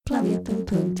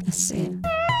planeten.se.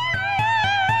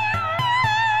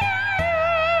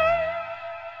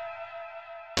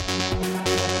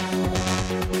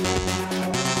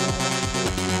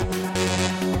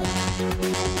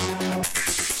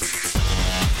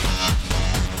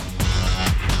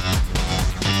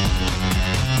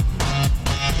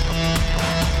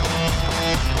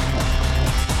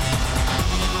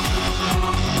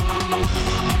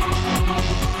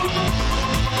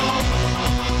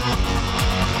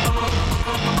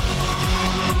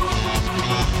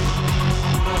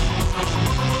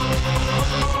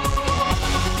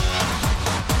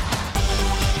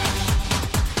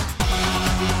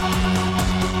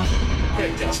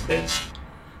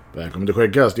 Välkommen till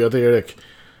Skäggkast, jag heter Erik.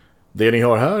 Det ni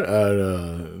har här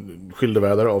är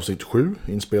Skildeväder avsnitt 7,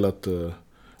 inspelat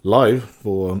live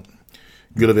på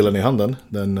Gullevillan i Handen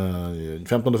den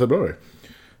 15 februari.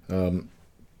 Jag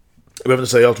behöver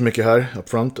inte säga allt för mycket här up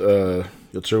front.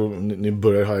 Jag tror ni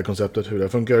börjar haja konceptet, hur det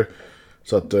funkar.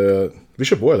 Så att vi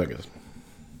kör på helt enkelt.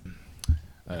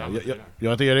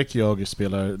 Jag heter Erik, jag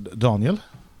spelar Daniel.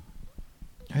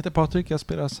 Jag heter Patrik, jag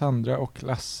spelar Sandra och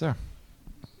Lasse.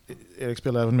 Erik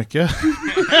spelar även mycket.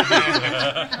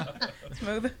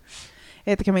 Smooth.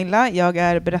 Jag heter Camilla, jag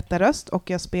är berättarröst och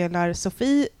jag spelar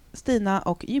Sofie, Stina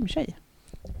och gymtjej.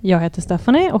 Jag heter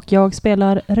Stephanie och jag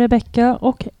spelar Rebecca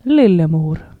och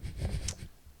Lillemor.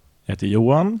 Jag heter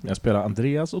Johan, jag spelar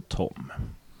Andreas och Tom.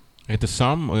 Jag heter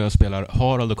Sam och jag spelar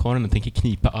Harald och Karin och tänker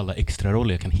knipa alla extra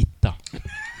roller jag kan hitta.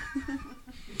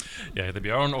 Jag heter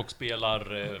Björn och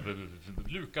spelar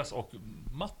Lukas och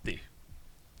Matti.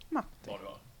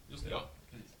 Just det, ja.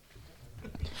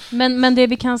 Men det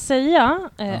vi kan säga,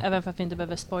 även för att vi inte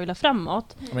behöver spoila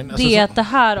framåt, det är att det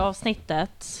här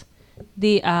avsnittet,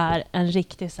 det är en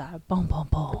riktig så här bomb.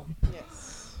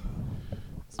 Yes.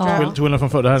 Till från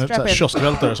förr, det här är en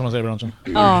kioskvältare som man säger i branschen.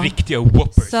 Riktiga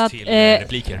whoppers så att, till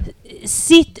repliker.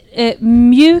 Sitt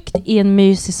mjukt i en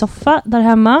mysig soffa där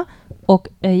hemma och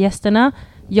gästerna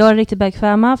gör riktigt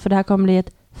bekväma, för det här kommer bli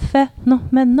ett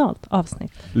fenomenalt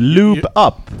avsnitt. Loop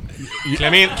up!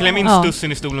 Kläm in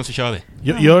stussen i stolen så kör vi.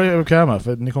 Gör er bekväma,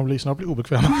 för ni kommer snart bli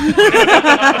obekväma.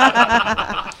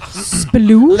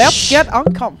 Sploosh! Let's get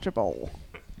uncomfortable.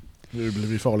 Nu blir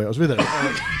vi farliga och så vidare.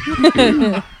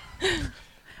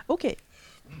 Okej.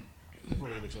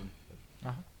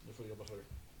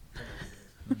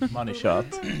 Money shot.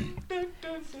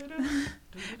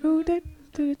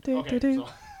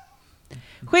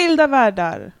 Skilda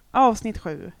världar, avsnitt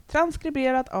 7,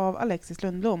 transkriberat av Alexis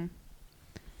Lundblom.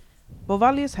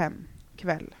 Bovallius hem,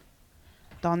 kväll.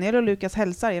 Daniel och Lukas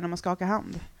hälsar genom att skaka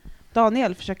hand.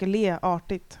 Daniel försöker le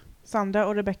artigt. Sandra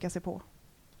och Rebecca ser på.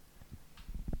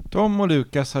 Tom och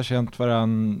Lukas har känt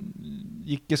varann,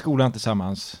 gick i skolan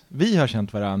tillsammans. Vi har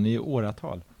känt varann i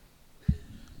åratal.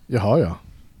 Jaha, ja.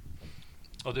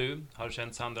 Och du, har du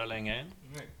känt Sandra länge?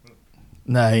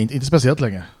 Nej, inte speciellt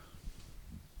länge.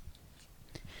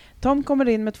 Tom kommer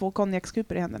in med 2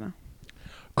 konjakskuper i händerna.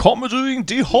 Kommer du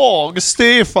inte ihåg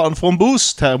Stefan från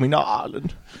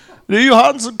bussterminalen? Det är ju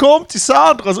han som kom till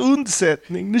Sandras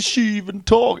undsättning när tjuven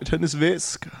tagit hennes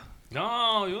väska.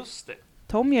 Ja, just det.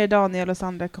 Tom ger Daniel och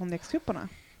Sandra konjakskuporna.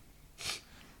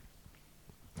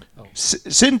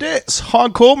 Sen dess har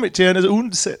han kommit till hennes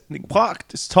undsättning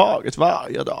praktiskt taget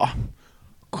varje dag.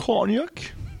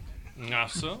 Konjak?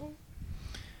 Alltså?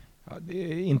 Ja,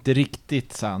 det är inte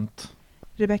riktigt sant.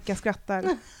 Rebecca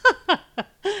skrattar.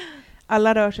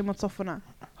 Alla rör sig mot sofforna.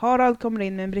 Harald kommer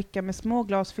in med en bricka med små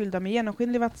glas fyllda med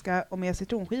genomskinlig vätska och med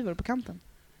citronskivor på kanten.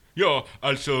 Ja,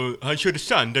 alltså, han körde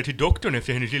Sandra till doktorn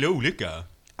efter hennes lilla olycka.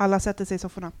 Alla sätter sig i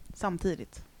sofforna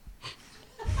samtidigt.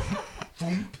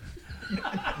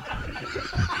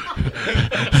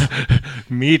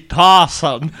 Mitt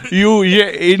Hasan,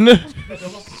 Eugene.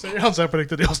 Säger han så här på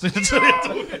riktigt i avsnittet så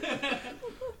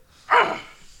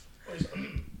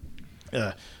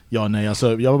Ja, nej,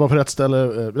 alltså jag var bara på rätt ställe,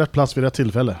 rätt plats vid rätt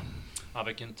tillfälle. Ja,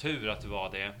 vilken tur att du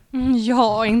var det.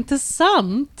 Ja, inte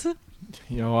sant?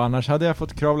 Ja, annars hade jag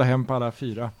fått kravla hem på alla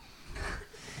 4.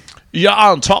 Jag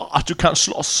antar att du kan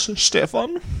slåss,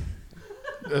 Stefan.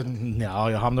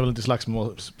 Ja, jag hamnar väl inte i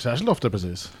slagsmål särskilt ofta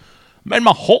precis. Men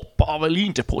man hoppar väl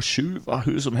inte på tjuvar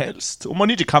hur som helst om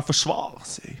man inte kan försvara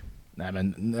sig. Nej,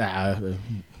 men nej.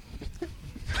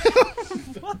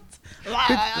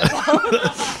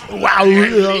 Wow!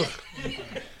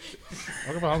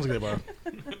 Jag kan hans grej bara.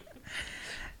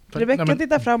 Rebecca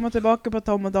tittar fram och tillbaka på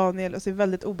Tom och Daniel och ser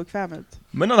väldigt obekväm ut.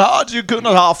 Men han hade ju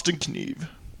kunnat haft en kniv.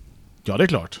 Ja, det är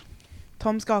klart.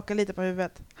 Tom skakar lite på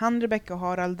huvudet. Han, Rebecca och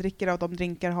Harald dricker av de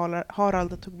drinkar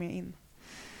Harald tog med in.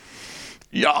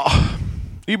 Ja,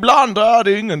 Ibland är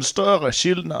det ingen större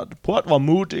skillnad på att vara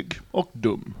modig och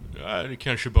dum. Ja, det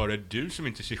kanske bara är du som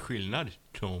inte ser skillnad,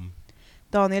 Tom.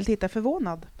 Daniel tittar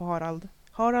förvånad på Harald.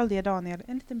 Harald ger Daniel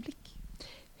en liten blick.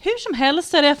 Hur som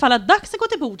helst är det i alla fall att dags att gå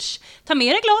till bords. Ta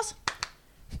med dig glas.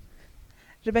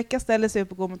 Rebecka ställer sig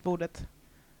upp och går mot bordet.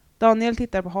 Daniel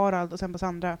tittar på Harald och sen på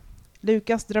Sandra.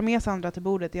 Lukas drar med Sandra till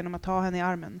bordet genom att ta henne i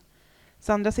armen.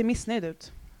 Sandra ser missnöjd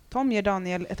ut. Tom ger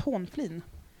Daniel ett hånflin.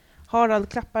 Harald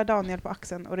klappar Daniel på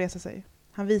axeln och reser sig.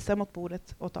 Han visar mot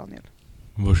bordet åt Daniel.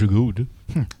 Varsågod.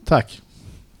 Tack.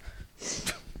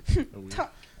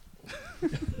 Tack.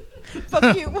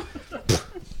 Fuck you.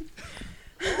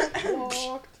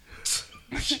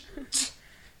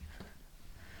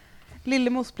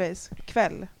 Lillemos place,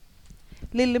 kväll.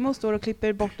 Lillemo står och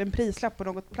klipper bort en prislapp på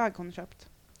något plagg hon köpt.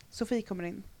 Sofie kommer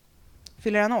in.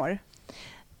 Fyller han år?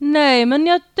 Nej, men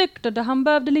jag tyckte att han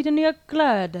behövde lite nya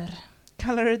kläder.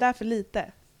 Kallar du det där för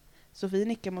lite? Sofie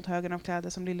nickar mot högen av kläder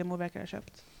som Lillemo verkar ha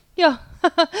köpt. Ja,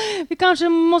 vi kanske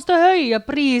måste höja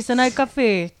priserna i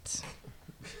kaféet.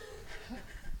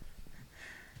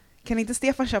 Kan inte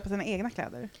Stefan köpa sina egna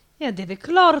kläder? Ja, det är väl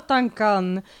klart han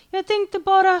kan. Jag tänkte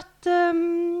bara att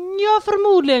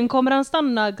förmodligen kommer han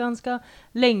stanna ganska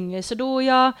länge, så då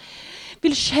jag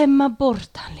vill skämma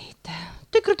bort han lite.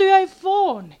 Tycker du jag är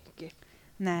fånig?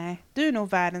 Nej, du är nog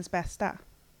världens bästa.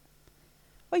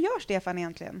 Vad gör Stefan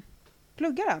egentligen?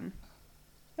 Pluggar han?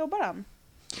 Jobbar han?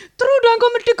 Tror du han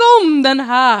kommer tycka om den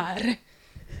här?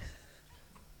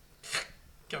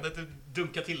 Kan du inte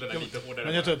dunka till den där lite hårdare?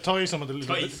 Men jag tar ju som att det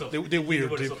är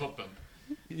weird. Typ.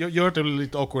 Gör det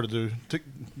lite awkward att du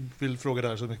vill fråga det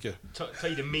här så mycket. Ta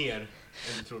i det mer.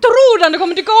 Tror han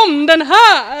kommer tycka om den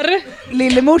här?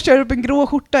 Lillemor kör upp en grå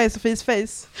skjorta i Sofies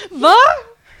face. Va?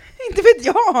 Inte vet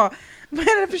jag! Vad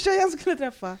är det för tjej han skulle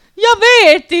träffa? Jag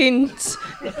vet inte!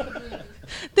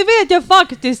 Det vet jag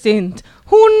faktiskt inte.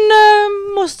 Hon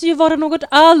måste ju vara något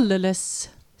alldeles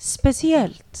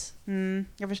speciellt.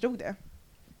 Jag förstod det.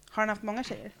 Har han haft många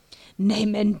tjejer? Nej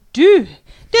men du,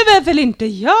 det var väl inte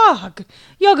jag?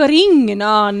 Jag har ingen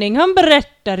aning, han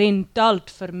berättar inte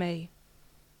allt för mig.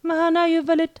 Men han är ju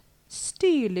väldigt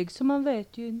stilig så man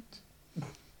vet ju inte.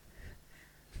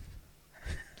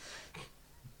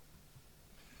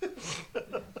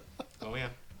 Kom igen.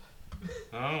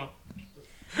 Ja.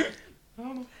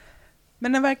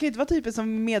 Men den verkar inte vara typen som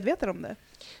är medveten om det.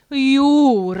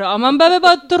 Jo, då, man behöver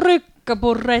bara trycka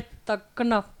på rätta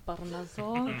knapparna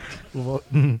så.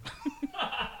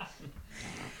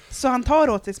 Så han tar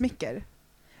åt sig smicker.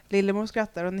 Lillemor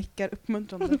skrattar och nickar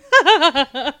uppmuntrande.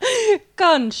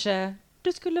 Kanske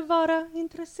du skulle vara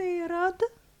intresserad.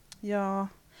 Ja,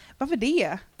 varför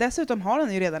det? Dessutom har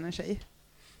han ju redan en tjej.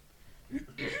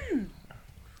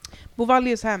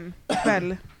 Bovallius hem,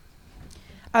 kväll.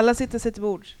 Alla sitter sig till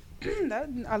bords.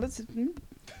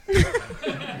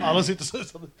 Alla sitter så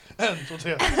som 1, 2,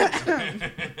 3.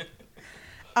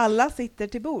 Alla sitter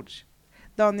till bords.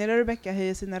 Daniel och Rebecka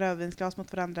höjer sina rödvinsglas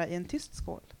mot varandra i en tyst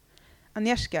skål.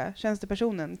 Agnieszka,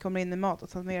 tjänstepersonen, kommer in med mat och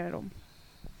serverar dem.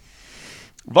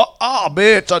 Vad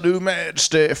arbetar du med,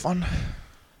 Stefan?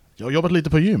 Jag har jobbat lite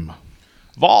på gym.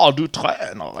 Var du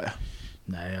tränare?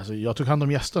 Nej, alltså jag tog hand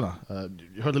om gästerna.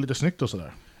 Jag höll det lite snyggt och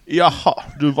sådär. Jaha,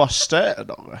 du var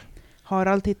städare.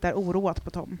 Harald tittar oroat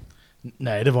på Tom.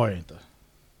 Nej, det var jag inte.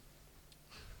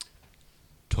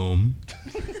 Tom?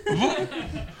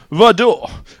 Vadå?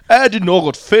 Är det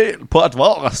något fel på att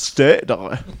vara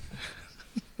städare?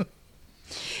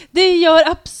 Det gör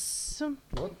absolut...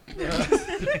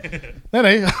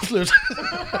 Nej, absolut.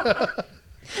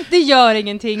 Det gör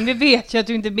ingenting, vi vet ju att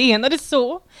du inte menade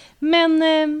så.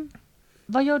 Men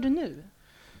vad gör du nu?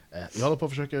 Jag håller på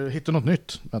att försöka hitta något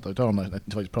nytt. Vänta, vi tar om det. Jag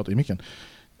inte faktiskt prata i micken.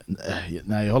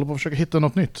 Nej, jag håller på att försöka hitta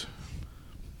något nytt.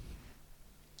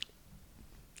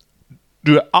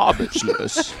 Du är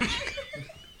arbetslös.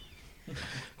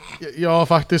 Ja,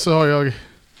 faktiskt så har jag...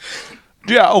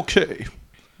 Det är okej.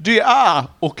 Det är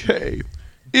okej.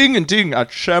 Ingenting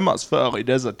att skämmas för i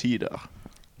dessa tider.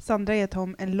 Sandra ger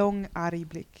Tom en lång, arg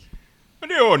blick. Men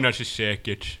det ordnar sig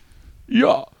säkert.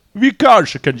 Ja, vi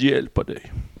kanske kan hjälpa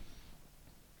dig.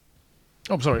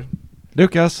 Oh, sorry.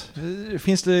 Lukas,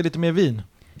 finns det lite mer vin?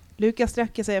 Lukas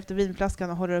sträcker sig efter vinflaskan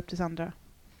och håller upp till Sandra.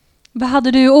 Vad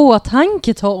hade du i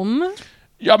åtanke, Tom?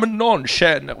 Ja, men någon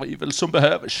känner vi väl som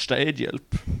behöver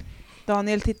städhjälp.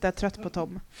 Daniel tittar trött på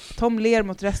Tom. Tom ler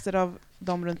mot resten av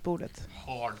dem runt bordet.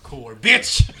 Hardcore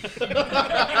bitch!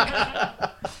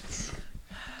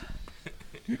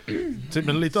 Typ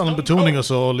en lite annan betoning och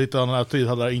så, lite annan attityd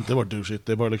hade det inte varit douchigt.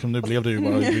 Det är bara liksom, nu blev det ju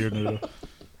bara weird nu.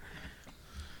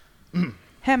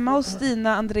 Hemma hos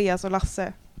Stina, Andreas och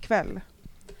Lasse. Kväll.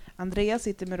 Andreas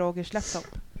sitter med Rogers laptop.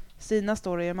 Stina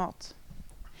står och gör mat.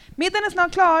 Middagen är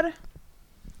snart klar!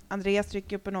 Andreas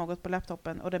trycker på något på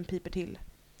laptopen och den piper till.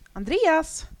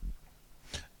 Andreas!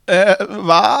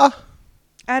 Va?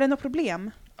 Är det något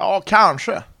problem? Ja,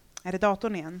 kanske. Är det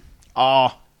datorn igen?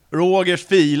 Ja, Rogers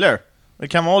filer. Det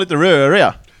kan vara lite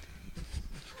röriga.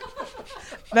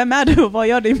 Vem är du och vad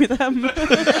gör du i mitt hem?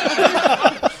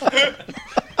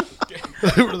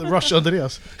 Rush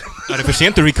Andreas. Är det för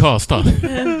sent att recasta?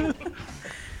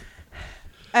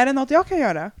 Är det något jag kan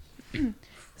göra?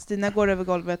 Stina går över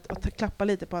golvet och klappar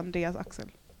lite på Andreas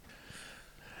axel.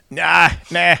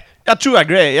 Nej, jag tror jag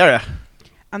grejer det.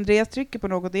 Andreas trycker på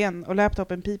något igen och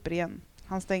laptopen piper igen.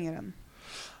 Han stänger den.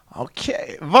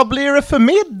 Okej, vad blir det för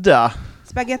middag?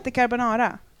 Spaghetti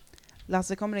carbonara.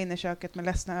 Lasse kommer in i köket med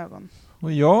ledsna ögon.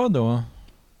 Och jag då?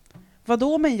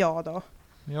 Vadå men jag då?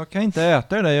 Jag kan inte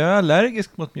äta det där, jag är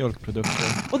allergisk mot mjölkprodukter.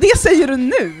 Och det säger du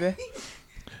nu?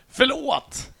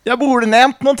 Förlåt, jag borde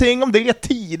nämnt någonting om det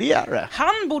tidigare.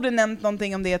 Han borde nämnt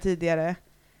någonting om det tidigare.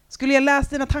 Skulle jag läst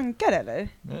dina tankar eller?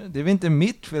 Nej, det är väl inte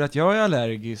mitt för att jag är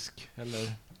allergisk,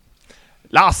 eller?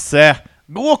 Lasse,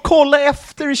 gå och kolla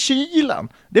efter i kylen.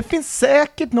 Det finns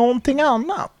säkert någonting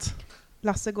annat.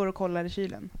 Lasse går och kollar i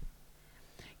kylen.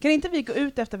 Kan inte vi gå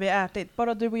ut efter vi har ätit?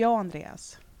 Bara du och jag,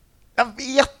 Andreas. Jag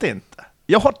vet inte.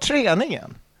 Jag har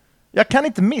träningen. Jag kan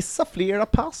inte missa flera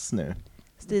pass nu.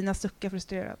 Stina suckar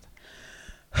frustrerat.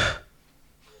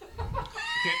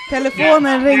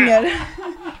 Telefonen ringer.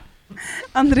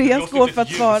 Andreas går för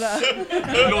att svara.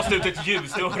 Jag blåste ut ett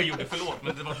ljus, det var det jag gjorde, förlåt,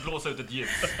 men det var att blåsa ut ett ljus.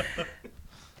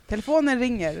 Telefonen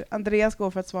ringer. Andreas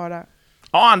går för att svara.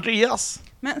 Ja, Andreas.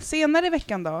 Men senare i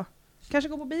veckan då? Kanske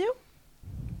gå på bio?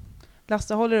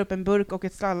 Lasse håller upp en burk och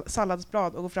ett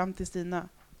salladsblad och går fram till Stina.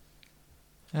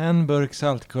 En burk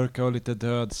saltgurka och lite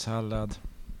död sallad.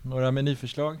 Några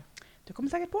menyförslag? Du kommer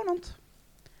säkert på något.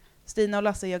 Stina och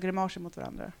Lasse gör grimaser mot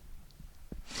varandra.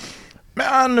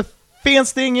 Men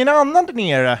finns det ingen annan där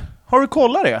nere? Har du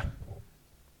kollat det?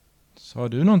 Sa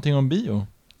du någonting om bio?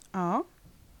 Ja.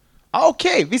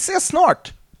 Okej, vi ses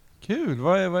snart. Kul,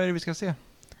 vad är det vi ska se?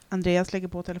 Andreas lägger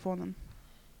på telefonen.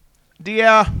 Det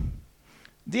är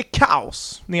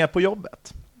kaos nere på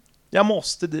jobbet. Jag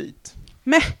måste dit.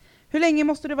 Men hur länge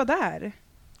måste du vara där?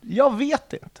 Jag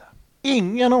vet inte.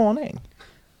 Ingen aning.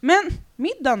 Men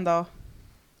middagen då?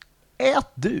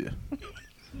 Ät du.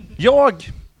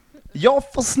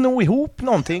 Jag får sno ihop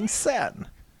någonting sen.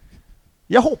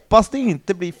 Jag hoppas det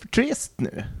inte blir för trist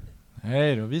nu.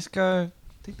 Nej då, vi ska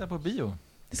titta på bio.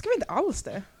 Det ska vi inte alls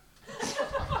det.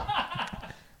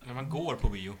 När man går på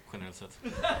bio, generellt sett.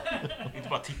 Inte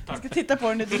bara tittar. Jag ska titta på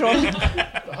den utifrån.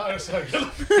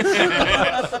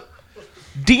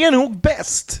 Det är nog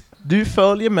bäst. Du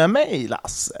följer med mig,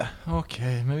 Lasse.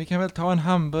 Okej, men vi kan väl ta en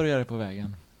hamburgare på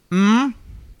vägen.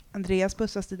 Andreas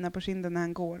pussar Stina på kinden när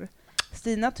han går.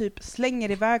 Stina typ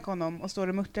slänger iväg honom och står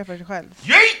och muttrar för sig själv.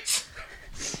 Yeet!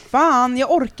 Fan,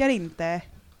 jag orkar inte.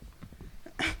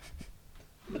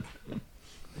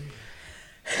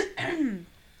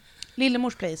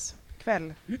 Lillemors place,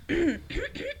 kväll.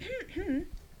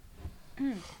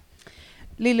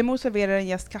 Lillemor serverar en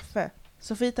gäst kaffe.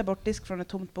 Sofie tar bort disk från ett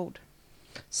tomt bord.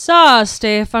 Sa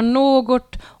Stefan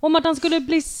något om att han skulle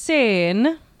bli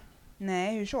sen?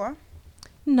 Nej, hur så?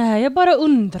 Nej, jag bara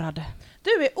undrade.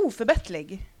 Du är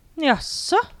oförbättlig.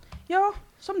 Jaså? Ja,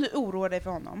 som du oroar dig för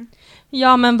honom.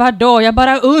 Ja, men vadå? Jag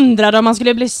bara undrade om han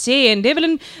skulle bli sen. Det är väl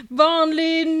en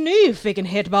vanlig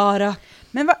nyfikenhet bara.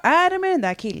 Men vad är det med den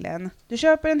där killen? Du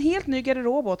köper en helt ny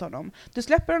garderob åt honom. Du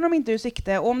släpper honom inte ur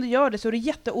sikte och om du gör det så är du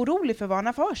jätteorolig för vad han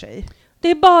har för sig. Det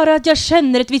är bara att jag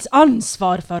känner ett visst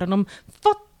ansvar för honom.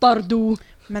 Fattar du?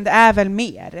 Men det är väl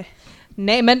mer?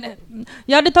 Nej, men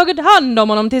jag hade tagit hand om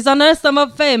honom tills han nästan var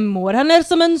 5 år. Han är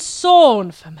som en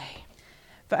son för mig.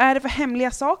 Vad är det för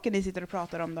hemliga saker ni sitter och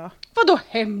pratar om då? Vadå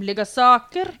hemliga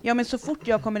saker? Ja, men så fort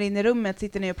jag kommer in i rummet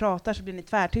sitter ni och pratar så blir ni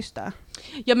tvärtysta.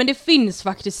 Ja, men det finns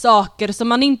faktiskt saker som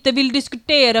man inte vill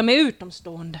diskutera med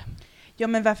utomstående. Ja,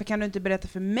 men varför kan du inte berätta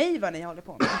för mig vad ni håller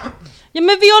på med? Ja,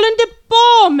 men vi håller inte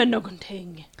på med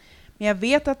någonting. Men jag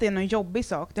vet att det är någon jobbig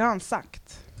sak, det har han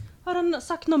sagt. Har han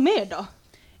sagt något mer då?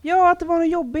 Ja, att det var något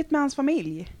jobbigt med hans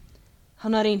familj.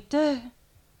 Han har inte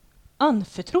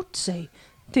anförtrott sig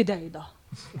till dig då?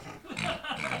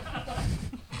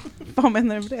 Vad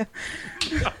menar du med det?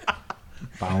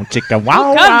 Wow, chicka,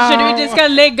 wow, Kanske du inte ska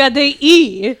lägga dig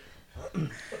i.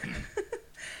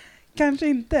 Kanske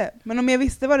inte, men om jag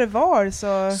visste vad det var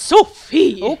så...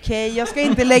 Sofie! Okej, jag ska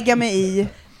inte lägga mig i.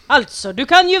 Alltså, du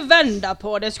kan ju vända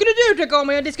på det. Skulle du tycka om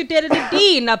jag diskuterade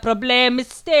dina problem med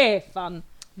Stefan?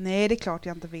 Nej, det är klart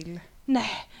jag inte vill. Nej,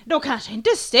 då kanske inte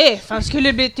Stefan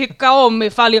skulle tycka om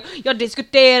ifall jag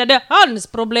diskuterade hans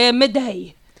problem med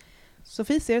dig.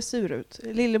 Sofie ser sur ut.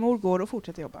 Lillemor går och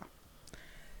fortsätter jobba.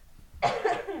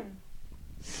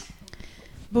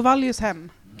 Bovallius hem.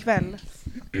 Kväll.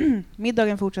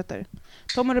 Middagen fortsätter.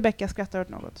 Tom och Rebecca skrattar åt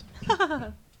något.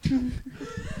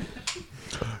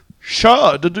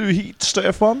 Körde du hit,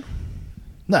 Stefan?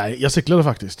 Nej, jag cyklade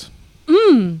faktiskt.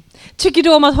 Tycker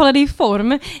du om att hålla dig i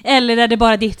form? Eller är det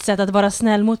bara ditt sätt att vara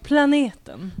snäll mot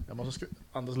planeten? Jag måste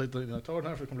andas lite innan jag tar den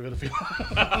här för det kommer bli väldigt fel.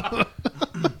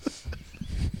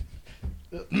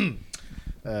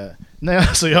 Nej,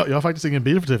 alltså jag har faktiskt ingen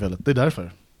bil för tillfället. Det är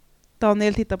därför.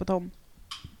 Daniel tittar på Tom.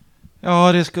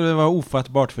 Ja, det skulle vara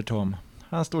ofattbart för Tom.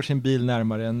 Han står sin bil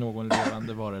närmare än någon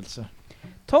levande varelse.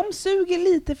 Tom suger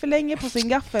lite för länge på sin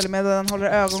gaffel medan han håller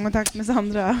ögonkontakt med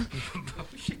Sandra.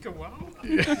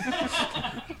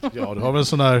 Ja, du har väl en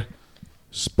sån här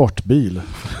sportbil.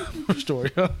 Förstår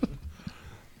jag.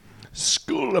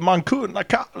 Skulle man kunna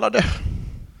kalla det.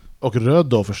 Och röd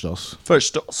då förstås.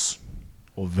 Förstås.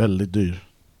 Och väldigt dyr.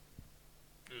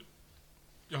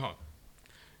 Jaha.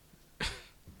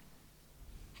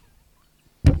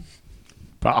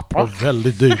 Pappa. Och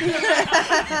väldigt dyr.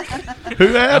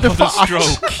 Hur är Jag det har fått en fast?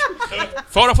 stroke.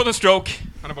 Far har fått en stroke.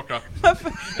 Han är borta.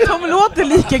 Tom låter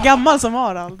lika gammal som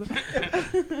Harald.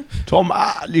 Tom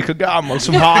är lika gammal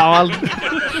som Harald.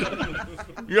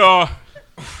 Ja.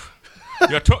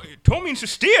 Tom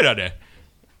insisterade.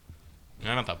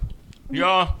 Nej, vänta.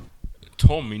 Ja,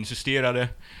 Tom insisterade.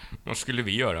 Vad skulle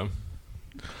vi göra?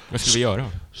 Vad skulle vi göra?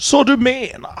 Så du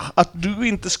menar att du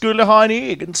inte skulle ha en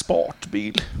egen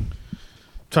sportbil?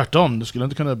 Tvärtom, du skulle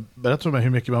inte kunna berätta för mig hur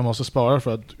mycket man måste spara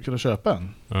för att kunna köpa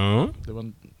en. Ja. Det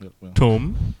var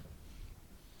Tom.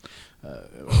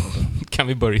 Kan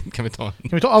vi ta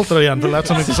Kan vi ta allt det där igen? För det lät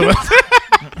som inte så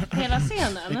Hela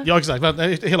scenen? Ja, exakt.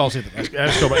 Nej, hela avsnittet.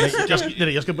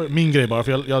 Jag ska min grej bara,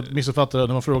 för jag missuppfattade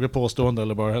när man frågar påstående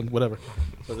eller bara whatever.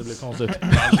 Så det blir konstigt.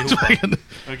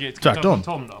 Okej, Tvärtom.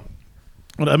 Tom då.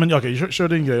 Men okej, kör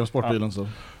din grej om sportbilen så.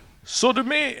 Så du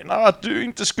menar att du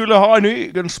inte skulle ha en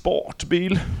egen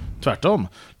sportbil? Tvärtom.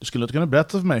 Du skulle inte kunna berätta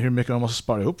för mig hur mycket man måste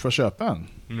spara ihop för att köpa en.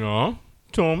 Ja,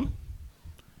 Tom.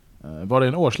 Var det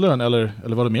en årslön eller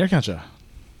var det mer kanske?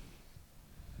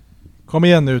 Kom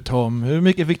igen nu Tom, hur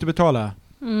mycket fick du betala?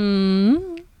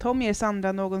 Tom ger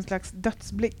Sandra någon slags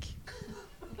dödsblick.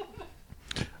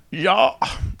 Ja,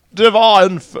 det var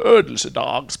en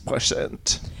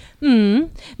födelsedagspresent.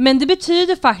 Men det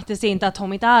betyder faktiskt inte att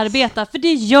Tom inte arbetar, för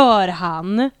det gör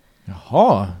han.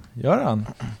 Jaha, gör han?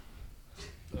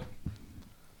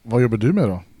 Vad jobbar du med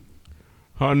då?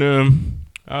 Han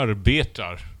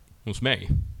arbetar hos mig.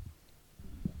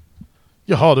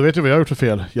 Jaha, då vet jag vad jag har gjort för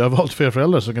fel. Jag har valt fel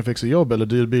föräldrar som kan fixa jobb eller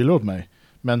dyr bil åt mig.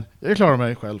 Men jag klarar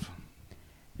mig själv.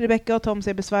 Rebecca och Tom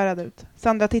ser besvärade ut.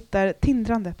 Sandra tittar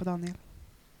tindrande på Daniel.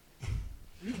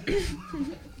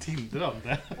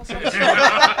 Tindrande.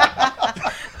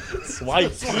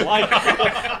 Swipe.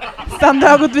 Sandra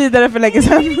har gått vidare för länge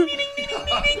sedan.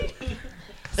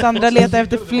 Sandra letar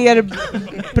efter fler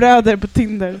bröder på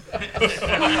Tinder.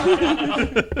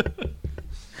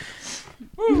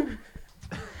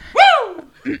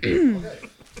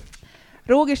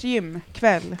 Rogers gym,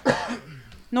 kväll.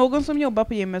 Någon som jobbar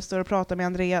på gymmet står och pratar med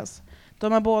Andreas.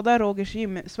 De har båda Rogers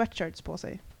gym sweatshirts på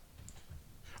sig.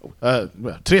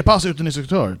 3 pass utan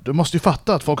instruktör. Du måste ju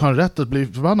fatta att folk har rätt att bli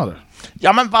förbannade.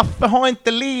 Ja, men varför har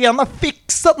inte Lena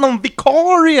fixat någon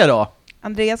vikarie då?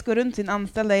 Andreas går runt sin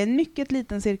anställda i en mycket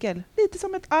liten cirkel. Lite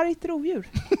som ett argt rovdjur.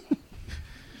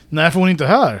 Nej, för hon är inte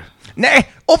här.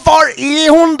 Nej, och var är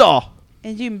hon då?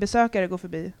 En gymbesökare går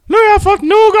förbi. Nu har jag fått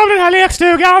nog av den här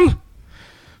lekstugan!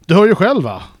 Du hör ju själv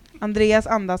va? Andreas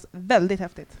andas väldigt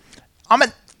häftigt. Ja, men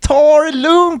ta det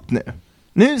lugnt nu.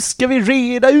 Nu ska vi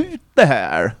reda ut det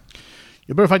här.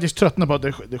 Jag börjar faktiskt tröttna på att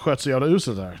det sköts så jävla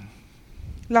uselt här.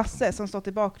 Lasse, som stått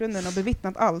i bakgrunden och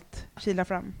bevittnat allt, kilar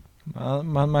fram.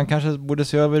 Man kanske borde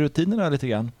se över rutinerna lite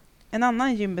grann. En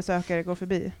annan gymbesökare går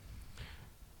förbi.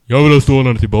 Jag vill ha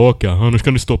stålarna tillbaka, annars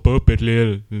kan du stoppa upp ett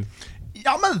led.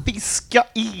 Ja, men vi ska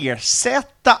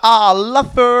ersätta alla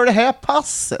för det här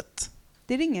passet.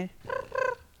 Det ringer.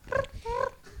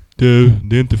 Du,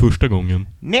 det är inte första gången.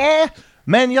 Nej,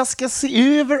 men jag ska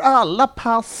se över alla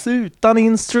pass utan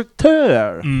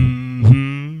instruktör.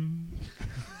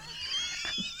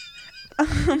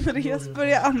 Andreas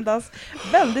börjar andas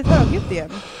väldigt högljutt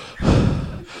igen.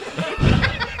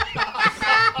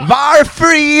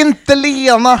 Varför är inte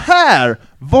Lena här?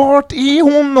 Vart är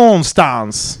hon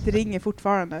någonstans? Det ringer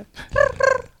fortfarande.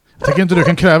 Jag tycker inte du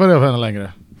kan kräva det av henne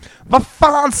längre. Vad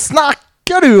fan snackar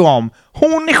snackar du om?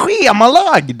 Hon är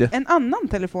schemalagd! En annan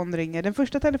telefon ringer. Den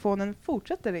första telefonen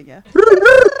fortsätter ringa.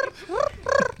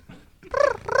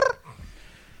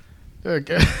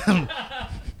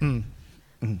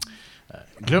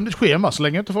 Glöm ditt schema, så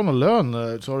länge du inte får någon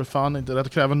lön så har du fan inte rätt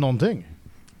att kräva någonting.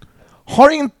 Har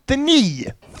inte ni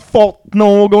fått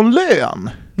någon lön?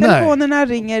 Telefonerna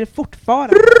ringer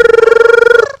fortfarande.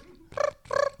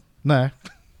 Nej.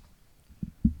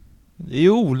 Det är ju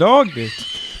olagligt.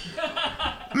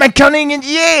 Men kan ingen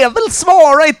jävel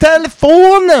svara i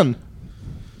telefonen?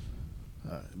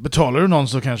 Betalar du någon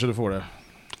så kanske du får det.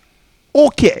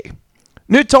 Okej,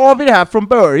 nu tar vi det här från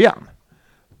början.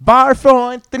 Varför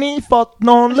har inte ni fått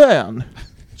någon lön?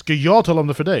 Ska jag tala om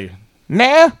det för dig?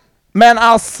 Nej, men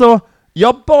alltså,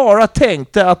 jag bara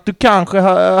tänkte att du kanske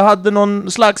hade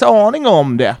någon slags aning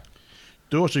om det.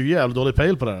 Du har så jävla dålig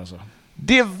pejl på det här alltså.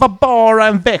 Det var bara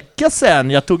en vecka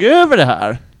sedan jag tog över det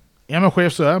här. Är man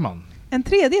chef så är man. En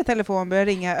tredje telefon börjar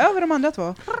ringa över de andra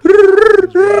två.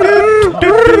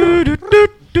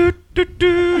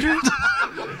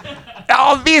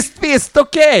 Ja, visst,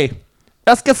 okej.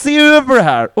 Jag ska se över det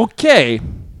här, okej.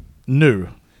 Nu.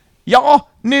 Ja,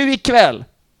 nu ikväll.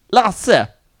 Lasse,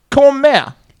 kom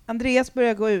med. Andreas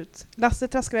börjar gå ut. Lasse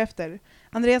traskar efter.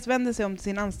 Andreas vänder sig om till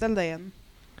sin anställda igen.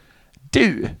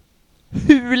 Du,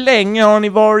 hur länge har ni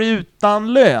varit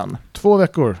utan lön? 2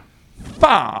 veckor.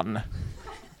 Fan!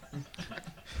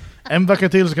 En vecka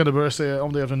till så kan du börja se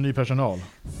om det är för en ny personal.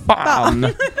 Fan!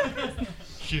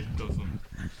 Shit alltså.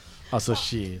 Alltså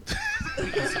shit.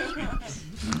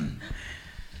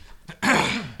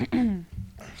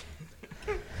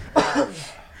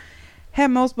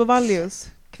 Hemma hos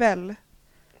Bovallius. Kväll.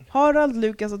 Harald,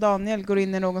 Lukas och Daniel går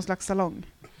in i någon slags salong.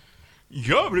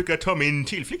 Jag brukar ta min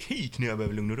tillflykt hit när jag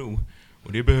behöver lugn och ro.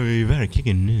 Och det behöver vi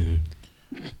verkligen nu.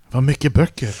 Vad mycket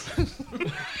böcker.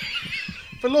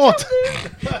 Förlåt!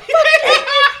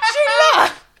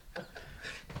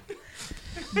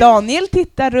 Daniel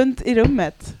tittar runt i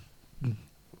rummet.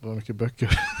 Vad mycket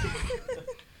böcker.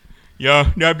 Ja,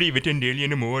 det har blivit en del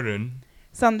genom åren.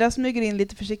 Sandra smyger in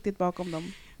lite försiktigt bakom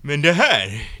dem. Men det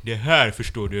här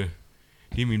förstår du.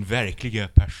 Det är min verkliga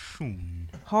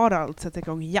passion. Harald sätter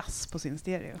igång jazz på sin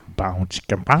stereo. Ja,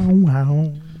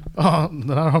 den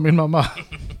här har min mamma.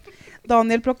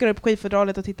 Daniel plockar upp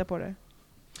skivfodralet och tittar på det.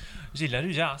 Gillar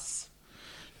du jazz?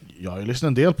 Ja, jag lyssnar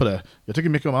en del på det. Jag tycker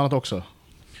mycket om annat också.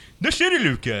 Där ser du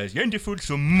Lukas, jag är inte fullt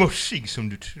så mossig som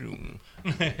du tror.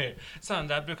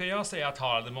 Sandra, brukar jag säga att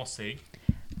Harald är mossig?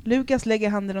 Lukas lägger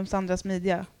handen om Sandras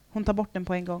midja. Hon tar bort den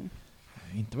på en gång.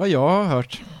 Inte vad jag har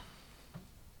hört.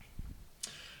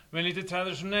 Men lite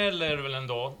traditionell är det väl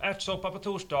ändå? Ärtsoppa på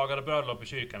torsdagar och bröllop i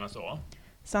kyrkan och så.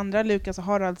 Sandra, Lukas och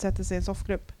Harald sätter sig i en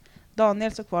soffgrupp.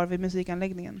 Daniel står kvar vid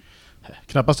musikanläggningen.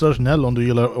 Knappast traditionell om du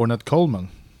gillar Ornette Coleman.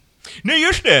 Nej,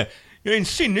 just det! Jag är en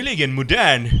synnerligen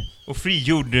modern och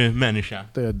frigjord människa.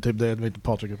 Det är typ det, jag vet inte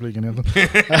Patrik-repliken egentligen.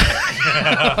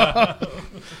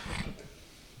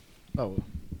 Oh.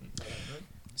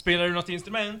 Spelar du något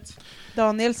instrument?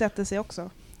 Daniel sätter sig också.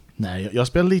 Nej, jag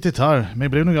spelar lite gitarr, men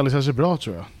jag blev nog aldrig särskilt bra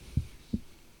tror jag.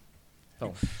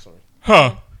 Oh, sorry.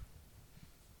 Ha!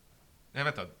 Nej,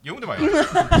 vänta. Jo, det var jag.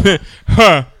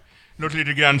 Ha! Låter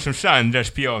lite grann som Sandras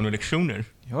pianolektioner.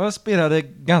 Jag spelade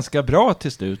ganska bra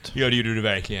till slut. Ja, det gjorde du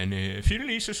verkligen. 4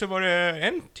 Lisa så var det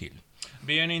en till.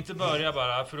 Be henne inte börja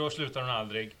bara, för då slutar hon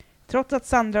aldrig. Trots att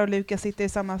Sandra och Lukas sitter i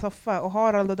samma soffa och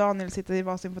Harald och Daniel sitter i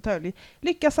varsin fåtölj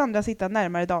lyckas Sandra sitta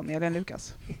närmare Daniel än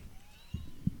Lukas.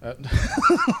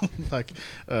 Tack.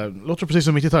 Låter precis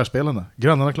som mitt gitarrspelande.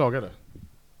 Grannarna klagade.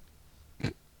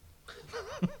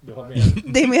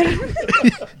 Det är mer.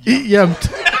 Jämt.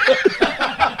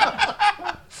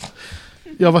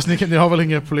 Ja, fast ni har väl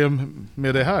inga problem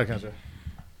med det här kanske?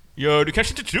 Ja, du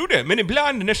kanske inte tror det, men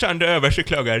ibland när Sandra övar så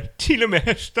klagar till och med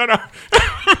hästarna.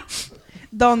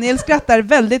 Daniel skrattar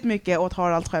väldigt mycket åt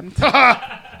Haralds skämt.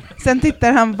 Sen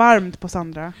tittar han varmt på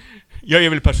Sandra. Ja,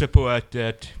 jag vill passa på att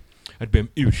be om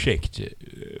ursäkt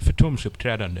för Toms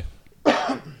uppträdande.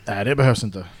 Nej, det behövs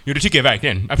inte. Jo, det tycker jag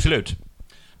verkligen. Absolut.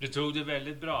 Du tog det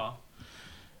väldigt bra.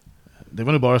 Det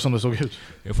var nog bara som det såg ut.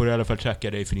 Jag får i alla fall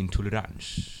tacka dig för din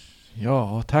tolerans.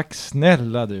 Ja, tack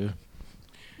snälla du.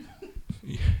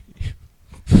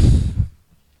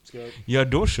 Ja,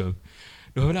 då så.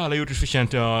 Då har väl alla gjort oss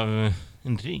förtjänta av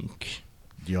en drink.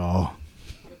 Ja.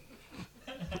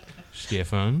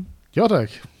 Stefan? Ja,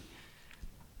 tack.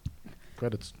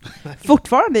 Credits.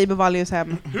 Fortfarande i Bovallius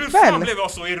hem. Hur Väl? fan blev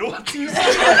jag så erotisk?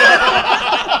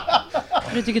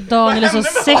 Du tycker Daniel är så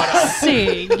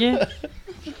sexig.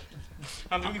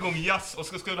 Han drog igång jazz och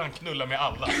så skulle han knulla med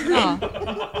alla. Ja.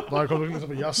 Bara kommer du lyssna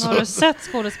på jazz. Har du sett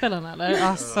skådespelarna eller?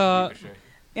 Alltså,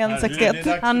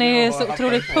 1,61. Han är så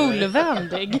otroligt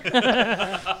poolvänlig.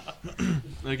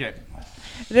 Okej.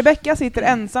 Rebecca sitter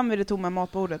ensam vid det tomma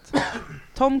matbordet.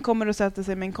 Tom kommer och sätter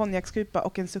sig med en konjakskupa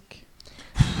och en suck.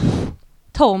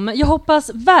 Tom, jag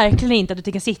hoppas verkligen inte att du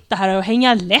tänker sitta här och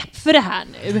hänga läpp för det här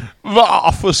nu.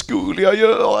 Varför skulle jag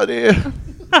göra det?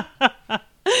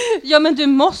 Ja, men du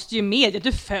måste ju medge att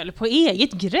du föll på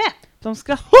eget grepp. De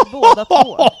skrattar båda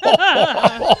två.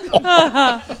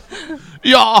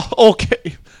 Ja,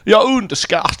 okej. Jag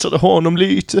underskattade honom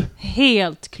lite.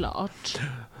 Helt klart.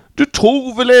 Du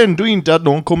tror väl ändå inte att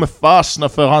någon kommer fastna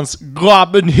för hans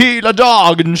grabben hela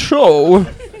dagen show?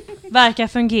 Verkar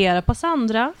fungera på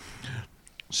Sandra.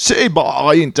 Säg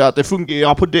bara inte att det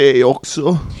fungerar på dig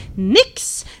också.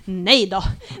 Nix! Nej då.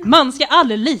 Man ska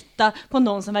aldrig lita på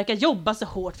någon som verkar jobba så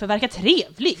hårt för att verka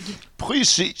trevlig.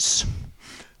 Precis.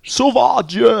 Så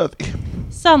vad gör vi?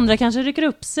 Sandra kanske rycker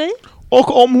upp sig.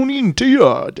 Och om hon inte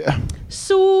gör det?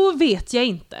 Så vet jag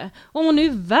inte. Om hon nu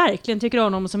verkligen tycker om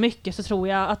honom så mycket så tror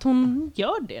jag att hon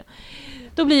gör det.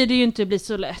 Då blir det ju inte bli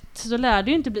så lätt. Då lär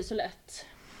det ju inte bli så lätt.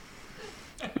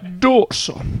 Då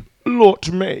så. Låt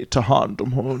mig ta hand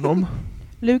om honom.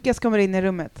 Lukas kommer in i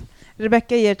rummet.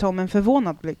 Rebecca ger Tom en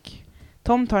förvånad blick.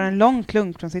 Tom tar en lång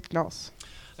klunk från sitt glas.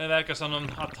 Det verkar som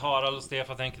att Harald och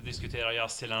Stefan tänker diskutera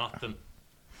jazz hela natten.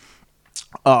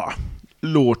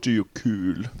 Låter ju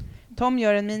kul. Tom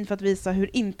gör en min för att visa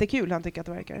hur inte kul han tycker att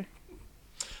det verkar.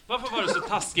 Varför var du så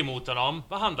taskig mot honom?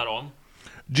 Vad handlar det om?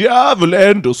 Det är väl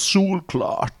ändå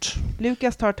solklart.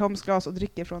 Lukas tar Toms glas och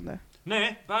dricker från det.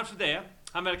 Nej, varför det?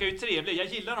 Han verkar ju trevlig, jag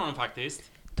gillar honom faktiskt.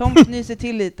 Tom nyser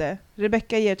till lite.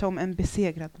 Rebecca ger Tom en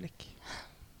besegrad blick.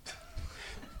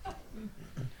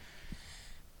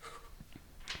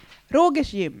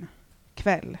 Rogers gym.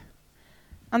 Kväll.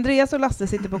 Andreas och Lasse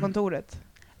sitter på kontoret.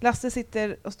 Lasse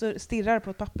sitter och stirrar på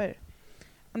ett papper.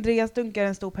 Andreas dunkar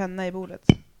en stor penna i bordet.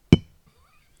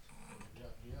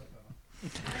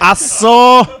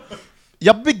 Alltså,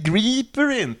 jag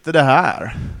begriper inte det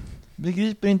här.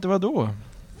 Begriper inte vad då?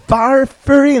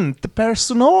 Varför inte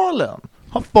personalen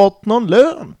har fått någon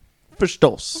lön?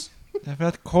 Förstås. Därför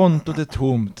att kontot är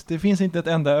tomt. Det finns inte ett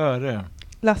enda öre.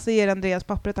 Lasse ger Andreas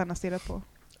pappret han har stirrat på.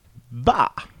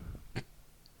 Va?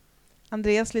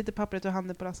 Andreas sliter pappret ur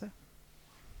handen på Lasse.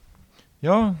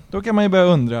 Ja, då kan man ju börja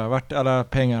undra vart alla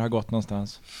pengar har gått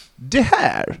någonstans. Det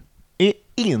här är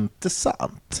inte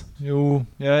sant. Jo,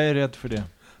 jag är rädd för det.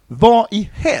 Vad i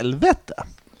helvete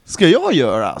ska jag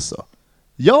göra alltså?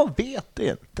 Jag vet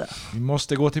inte. Vi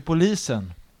måste gå till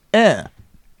polisen.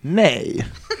 Nej.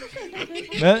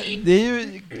 Men det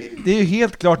är ju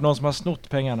helt klart någon som har snott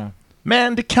pengarna.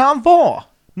 Men det kan vara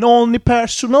någon i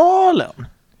personalen.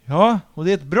 Ja, och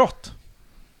det är ett brott.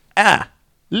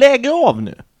 Lägg av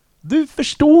nu. Du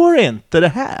förstår inte det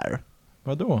här.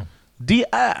 Vadå? Det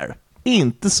är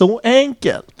inte så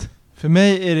enkelt. För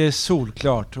mig är det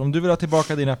solklart. Om du vill ha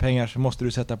tillbaka dina pengar så måste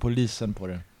du sätta polisen på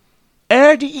det.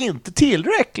 Är det inte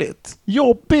tillräckligt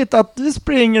jobbigt att du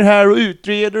springer här och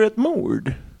utreder ett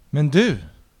mord? Men du,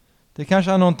 det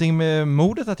kanske har någonting med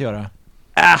mordet att göra.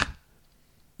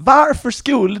 Varför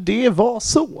skulle det vara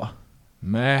så?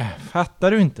 Nej,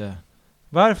 fattar du inte?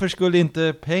 Varför skulle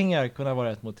inte pengar kunna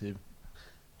vara ett motiv?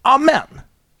 Amen,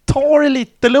 ta det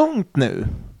lite lugnt nu.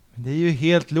 Det är ju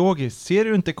helt logiskt. Ser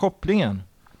du inte kopplingen?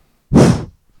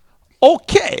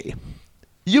 Okej.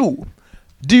 Jo,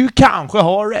 du kanske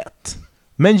har rätt.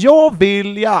 Men jag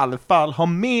vill i alla fall ha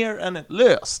mer än ett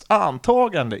löst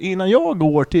antagande innan jag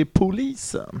går till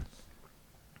polisen.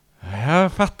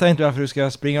 Jag fattar inte varför du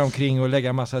ska springa omkring och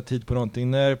lägga massa tid på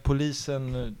någonting när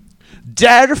polisen...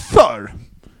 Därför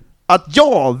att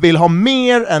jag vill ha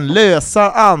mer än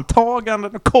lösa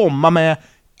antaganden att komma med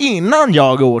innan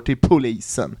jag går till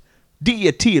polisen. Det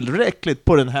är tillräckligt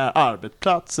på den här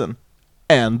arbetsplatsen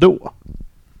ändå.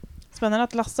 Spännande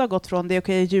att Lasse har gått från det är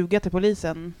okej att ljuga till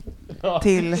polisen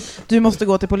till du måste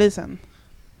gå till polisen.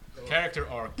 Character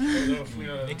arc.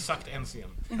 Exakt en scen.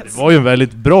 Det var ju en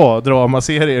väldigt bra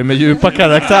dramaserie med djupa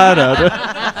karaktärer.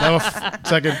 Det var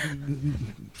säkert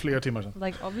flera timmar sedan.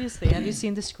 Like obviously, have you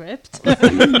seen the script?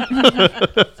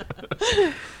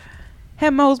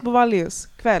 Hemma hos Bovallius,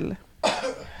 kväll.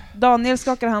 Daniel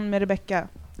skakar hand med Rebecca.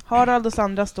 Harald och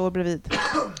Sandra står bredvid.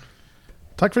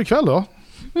 Tack för ikväll då.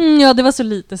 Ja, det var så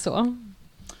lite så.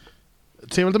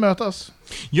 Trevligt att mötas.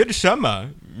 Gör detsamma.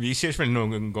 Vi ses väl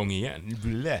någon gång igen.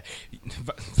 Blä.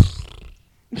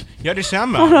 Gör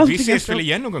detsamma. Vi ses väl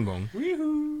igen någon gång.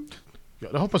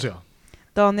 Ja, det hoppas jag.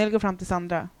 Daniel går fram till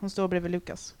Sandra. Hon står bredvid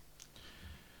Lukas.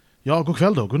 Ja, god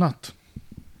kväll då. God natt.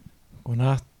 God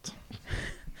natt.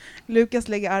 Lukas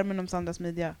lägger armen om Sandras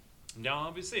midja.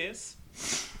 Ja, vi ses.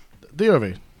 Det gör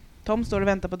vi. Tom står och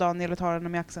väntar på Daniel och tar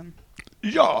honom i axeln.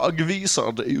 Jag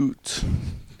visar dig ut.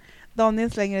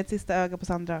 Daniel slänger ett sista öga på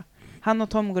Sandra. Han och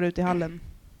Tom går ut i hallen.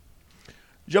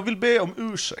 Jag vill be om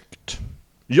ursäkt.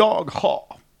 Jag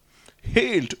har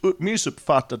helt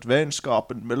missuppfattat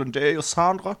vänskapen mellan dig och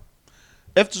Sandra.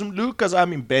 Eftersom Lukas är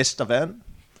min bästa vän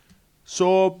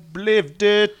så blev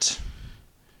det...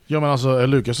 Ja, men alltså, är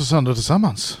Lukas och Sandra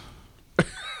tillsammans?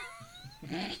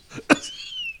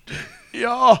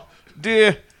 Ja,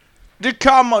 det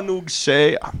kan man nog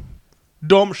säga.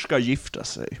 De ska gifta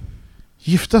sig.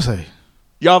 Gifta sig?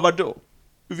 Ja, vadå?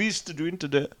 Visste du inte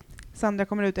det? Sandra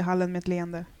kommer ut i hallen med ett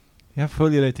leende. Jag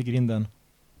följer dig till grinden.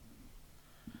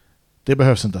 Det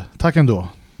behövs inte. Tack ändå.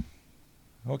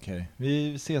 Okej,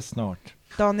 vi ses snart.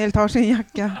 Daniel tar sin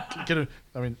jacka. Kan du...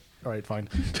 all right, fine.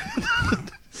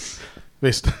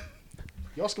 Visst.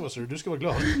 Jag ska vara sur, du ska vara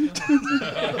glad.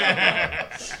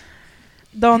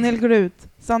 Daniel går ut.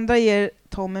 Sandra ger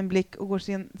Tom en blick och går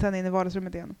sen in i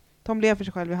vardagsrummet igen. Tom ler för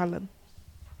sig själv i hallen.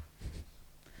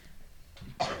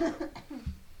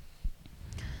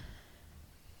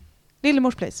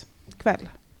 Lillemors place. Kväll.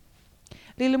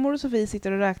 Lillemor och Sofie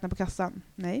sitter och räknar på kassan.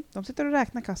 Nej, de sitter och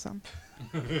räknar kassan.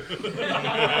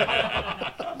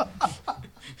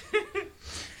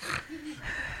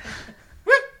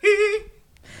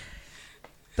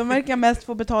 De verkar mest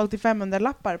få betalt i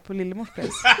 500-lappar på Lillemors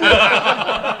place.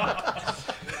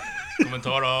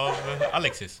 Kommentar av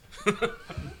Alexis.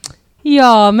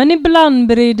 Ja, men ibland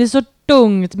blir det så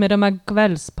tungt med de här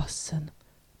kvällspassen.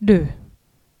 Du,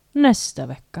 nästa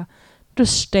vecka, då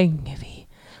stänger vi.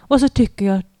 Och så tycker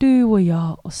jag att du och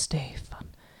jag och Stefan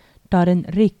tar en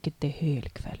riktigt hel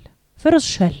kväll. För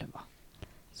oss själva.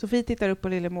 Sofie tittar upp på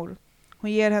Lillemor.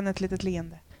 Hon ger henne ett litet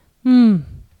leende.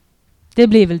 Det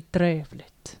blir väl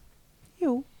trevligt.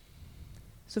 Jo.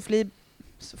 Sofie,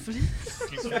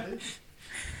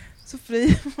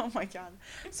 oh my god.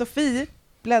 Sofie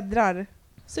bläddrar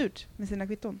surt med sina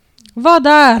kvitton. Vad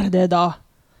är det då?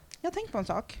 Jag har tänkt på en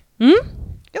sak. Mm?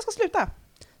 Jag ska sluta.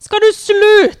 Ska du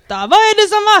sluta? Vad är det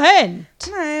som har hänt?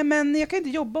 Nej, men jag kan inte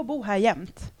jobba och bo här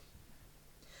jämt.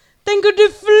 Tänker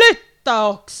du flytta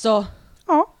också?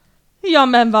 Ja. Ja,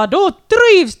 men vadå?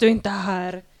 Trivs du inte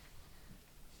här?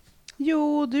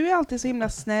 Jo, du är alltid så himla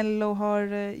snäll och har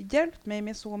hjälpt mig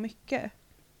med så mycket.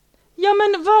 Ja,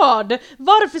 men vad?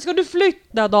 Varför ska du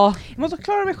flytta då? Jag måste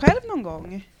klara mig själv någon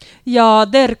gång. Ja,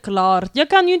 det är klart. Jag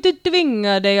kan ju inte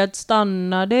tvinga dig att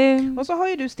stanna. Det... Och så har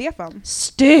ju du Stefan.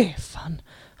 Stefan?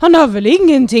 Han har väl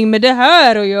ingenting med det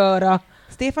här att göra?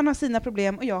 Stefan har sina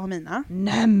problem och jag har mina.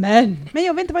 Nämen. Men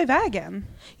jag vill inte vara i vägen.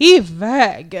 I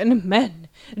vägen? Men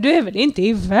du är väl inte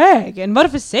i vägen?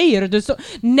 Varför säger du så?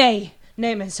 Nej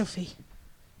men Sofie.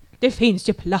 Det finns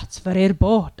ju plats för er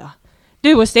båda.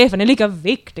 Du och Stefan är lika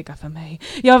viktiga för mig.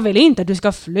 Jag vill inte att du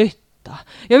ska flytta.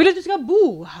 Jag vill att du ska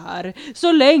bo här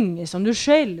så länge som du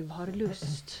själv har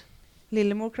lust.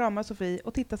 Lillemor kramar Sofie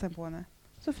och tittar sen på henne.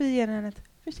 Sofie ger henne ett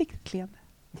försiktigt leende.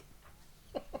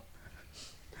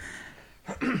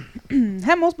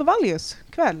 Hemma hos Bovallius,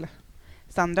 kväll.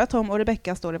 Sandra, Tom och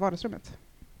Rebecca står i vardagsrummet.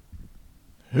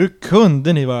 Hur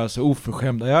kunde ni vara så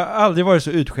oförskämda? Jag har aldrig varit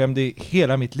så utskämd i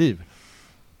hela mitt liv.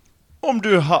 Om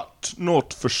du haft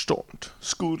något förstånd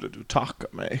skulle du tacka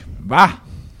mig. Va?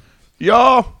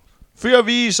 Ja, för jag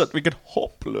visat vilket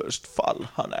hopplöst fall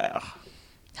han är.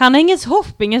 Han har inget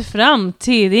hopp, ingen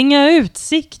framtid, inga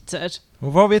utsikter.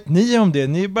 Och vad vet ni om det?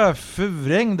 Ni bara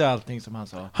förvrängde allting som han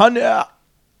sa. Han är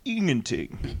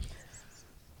ingenting.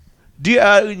 Det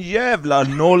är en jävla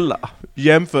nolla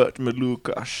jämfört med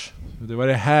Lukas. Det var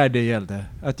det här det gällde.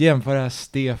 Att jämföra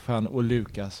Stefan och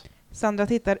Lukas. Sandra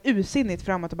tittar usinnigt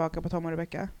fram och tillbaka på Tom och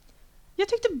Rebecca. Jag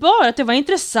tyckte bara att det var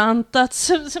intressant att...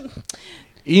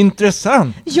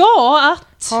 Intressant? Ja,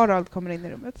 att... Harald kommer in i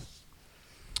rummet.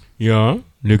 Ja,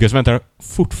 Lukas väntar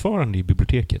fortfarande i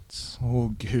biblioteket.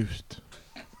 Åh gud.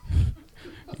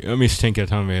 Jag misstänker att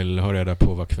han vill ha reda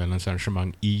på vad kvällens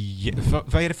arrangemang i...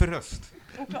 Vad är det för röst?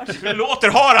 Det låter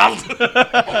Harald!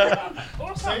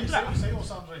 Och Sandra. Säg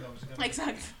oss andra en gång.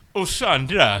 Exakt. Och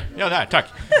Sandra. Ja, där, tack.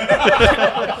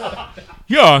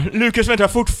 Ja, Lukas väntar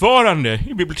fortfarande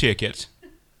i biblioteket.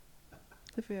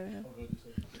 Det får jag göra.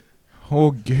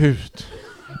 Åh gud.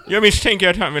 Jag misstänker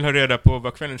att han vill ha reda på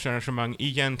vad kvällens arrangemang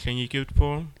egentligen gick ut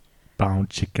på. Bow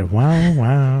chicka wow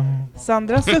wow.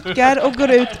 Sandra suckar och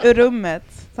går ut ur rummet.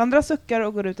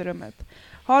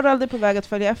 Harald är på väg att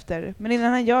följa efter, men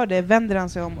innan han gör det vänder han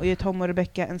sig om och ger Tom och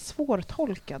Rebecca en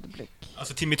svårtolkad blick.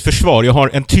 Alltså till mitt försvar, jag har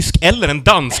en tysk eller en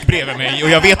dansk bredvid mig och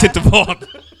jag vet inte vad.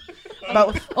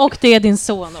 Both. Och det är din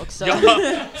son också. Ja,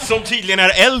 som tydligen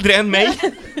är äldre än mig.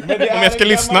 Men det är Om jag ska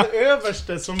lyssna.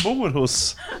 överste som bor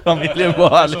hos familjen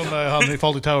Boal. Som han i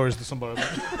Fawlty Towers som bara...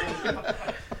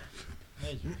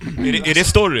 Är det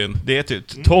storyn? Det är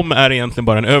typ, Tom är egentligen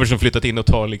bara en över som flyttat in och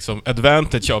tar liksom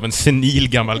advantage av en senil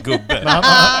gammal gubbe.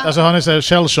 Han är så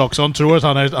shell shock, så han tror att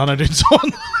han är din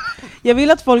son. Jag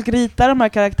vill att folk ritar de här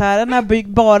karaktärerna, bygg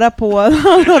bara på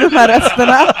alla de här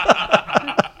rösterna.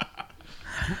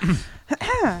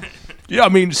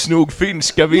 Jag minns nog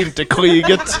finska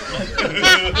vinterkriget.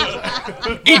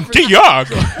 Inte jag!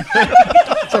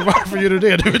 Så varför gör du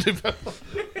det? Du typ...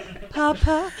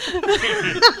 Pappa.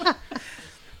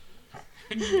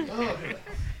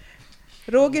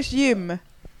 Rogers gym.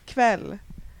 Kväll.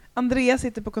 Andreas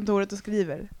sitter på kontoret och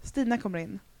skriver. Stina kommer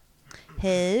in.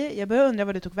 Hej, jag börjar undra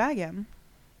var du tog vägen.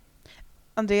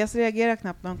 Andreas reagerar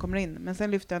knappt när han kommer in, men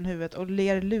sen lyfter han huvudet och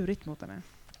ler lurigt mot henne.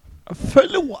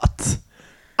 Förlåt.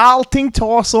 Allting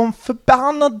tar som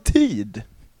förbannad tid.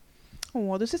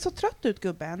 Åh, du ser så trött ut,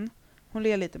 gubben. Hon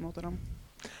ler lite mot honom.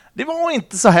 Det var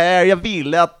inte så här jag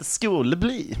ville att det skulle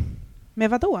bli. Med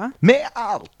vad då? Med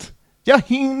allt. Jag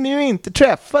hinner ju inte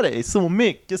träffa dig så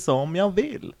mycket som jag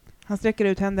vill. Han sträcker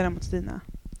ut händerna mot Stina.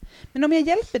 Men om jag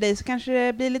hjälper dig så kanske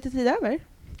det blir lite tid över.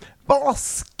 Vad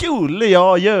skulle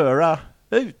jag göra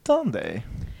utan dig?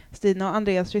 Stina och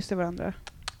Andreas kysser varandra.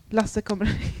 Lasse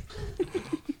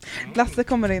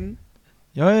kommer in.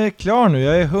 Jag är klar nu,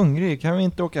 jag är hungrig. Kan vi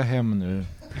inte åka hem nu?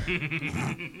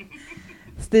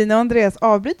 Stina och Andreas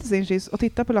avbryter sin kyss och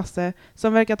tittar på Lasse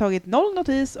som verkar ha tagit noll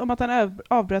notis om att han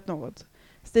avbröt något.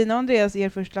 Stina och Andreas ger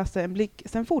först Lasse en blick,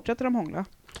 sen fortsätter de hångla.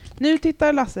 Nu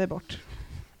tittar Lasse bort.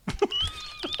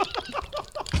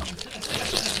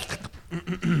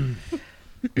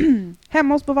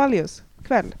 Hemma hos Bovallius,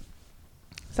 kväll.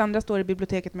 Sandra står i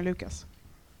biblioteket med Lukas.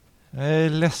 Jag är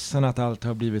ledsen att allt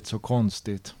har blivit så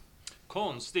konstigt.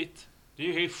 Konstigt. Det är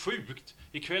ju helt sjukt.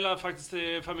 Ikväll har faktiskt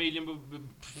familjen...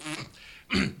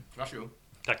 Varsågod.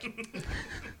 Tack.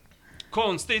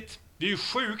 Konstigt. Det är ju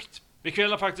sjukt.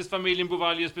 Ikväll har faktiskt familjen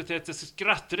Bovallius betett sig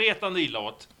skrattretande illa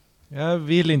åt. Jag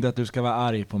vill inte att du ska vara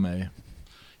arg på mig.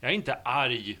 Jag är inte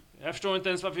arg. Jag förstår inte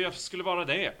ens varför jag skulle vara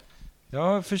det. Jag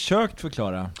har försökt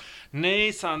förklara.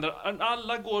 Nej, Sandra.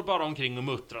 Alla går bara omkring och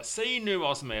muttrar. Säg nu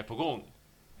vad som är på gång.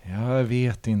 Jag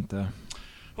vet inte.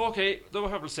 Okej, då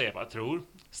får jag väl säga vad jag tror.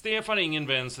 Stefan är ingen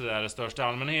vän så där i största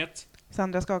allmänhet.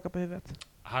 Sandra skakar på huvudet.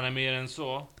 Han är mer än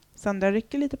så. Sandra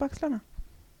rycker lite på axlarna.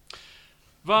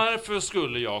 Varför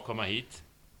skulle jag komma hit?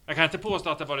 Jag kan inte påstå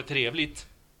att det varit trevligt.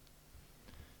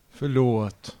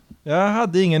 Förlåt. Jag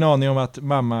hade ingen aning om att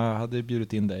mamma hade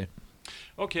bjudit in dig.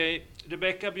 Okej,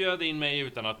 Rebecca bjöd in mig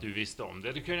utan att du visste om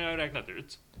det. Det kunde jag ha räknat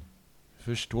ut.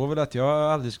 Förstår väl att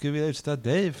jag aldrig skulle vilja utsätta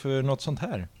dig för något sånt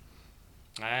här.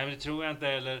 Nej, men det tror jag inte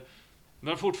heller. Men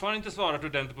jag har fortfarande inte svarat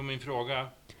ordentligt på min fråga.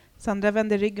 Sandra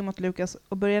vänder ryggen mot Lukas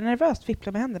och börjar nervöst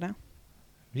fippla med händerna.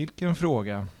 Vilken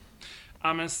fråga?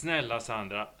 Ja, men snälla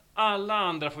Sandra. Alla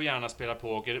andra får gärna spela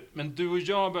poker, men du och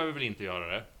jag behöver väl inte göra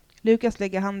det? Lukas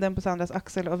lägger handen på Sandras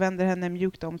axel och vänder henne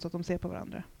mjukt om så att de ser på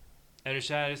varandra. Är du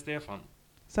kär i Stefan?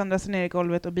 Sandra ser ner i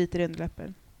golvet och biter i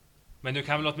underläppen. Men du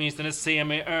kan väl åtminstone se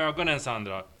mig i ögonen,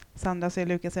 Sandra? Sandra ser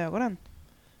Lukas i ögonen.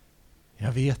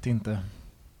 Jag vet inte.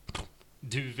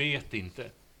 Du vet inte.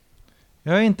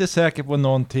 Jag är inte säker på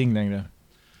någonting längre.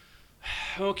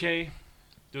 Okej.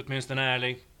 Du är åtminstone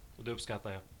ärlig. Och det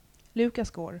uppskattar jag.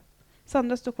 Lukas går.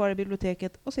 Sandra står kvar i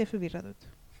biblioteket och ser förvirrad ut.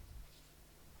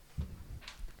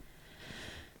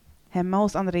 Hemma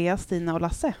hos Andreas, Stina och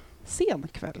Lasse. Sen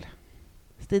kväll.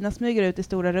 Stina smyger ut i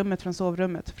stora rummet från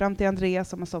sovrummet fram till Andreas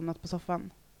som har somnat på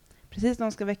soffan. Precis när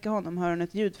hon ska väcka honom hör hon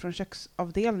ett ljud från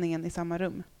köksavdelningen i samma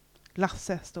rum.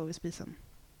 Lasse står vid spisen.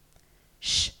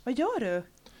 Shh, vad gör du?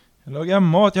 Jag lagar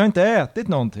mat, jag har inte ätit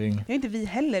någonting. Det är inte vi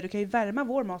heller, du kan ju värma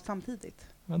vår mat samtidigt.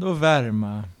 Vadå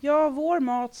värma? Ja, vår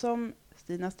mat som...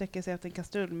 Stina sträcker sig efter en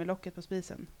kastrull med locket på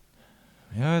spisen.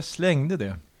 Jag slängde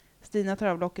det. Stina tar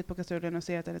av locket på kastrullen och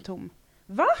ser att den är tom.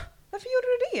 Va? Varför gjorde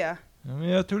du det? Ja, men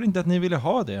jag trodde inte att ni ville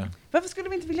ha det. Varför skulle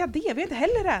vi inte vilja det? Vi har inte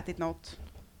heller ätit något.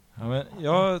 Ja, men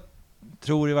jag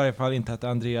tror i varje fall inte att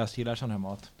Andreas gillar sån här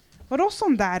mat. Vadå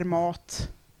sån där mat?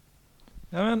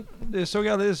 Ja, men det såg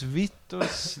alldeles vitt och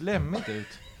slemmigt ut.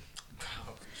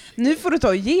 Nu får du ta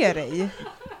och ge dig.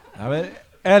 Ja, men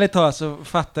ärligt talat så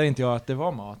fattar inte jag att det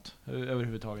var mat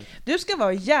överhuvudtaget. Du ska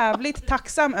vara jävligt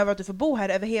tacksam över att du får bo här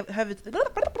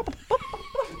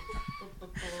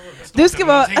Du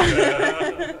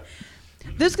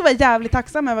ska vara jävligt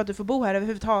tacksam över att du får bo här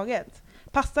överhuvudtaget.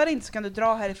 Passar det inte så kan du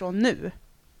dra härifrån nu.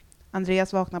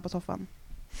 Andreas vaknar på soffan.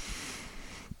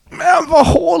 Men vad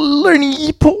håller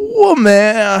ni på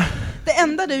med? Det det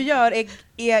enda du gör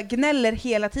är gnäller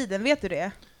hela tiden, vet du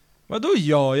det? Vadå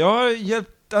ja? Jag har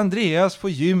hjälpt Andreas på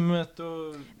gymmet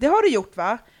och... Det har du gjort,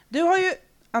 va? Du har ju...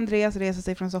 Andreas reser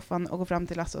sig från soffan och går fram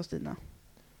till Lasse och Stina.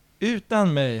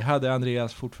 Utan mig hade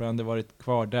Andreas fortfarande varit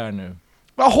kvar där nu.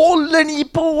 Vad håller ni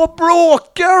på och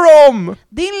bråkar om?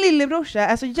 Din lillebrorsa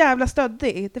är så jävla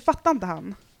stöddig, det fattar inte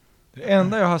han. Det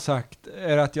enda jag har sagt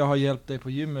är att jag har hjälpt dig på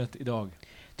gymmet idag.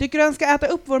 Tycker du han ska äta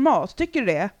upp vår mat? Tycker du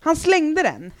det? Han slängde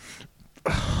den.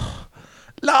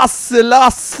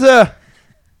 Lasse!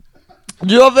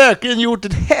 Du har verkligen gjort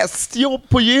ett hästjobb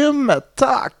på gymmet,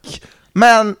 tack!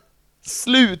 Men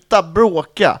sluta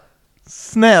bråka.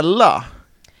 Snälla.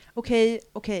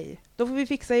 Okej. Då får vi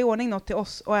fixa i ordning något till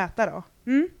oss och äta då.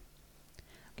 Mm?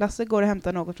 Lasse går och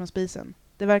hämtar något från spisen.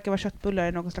 Det verkar vara köttbullar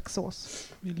i någon slags sås.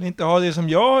 Vill ni inte ha det som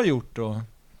jag har gjort då?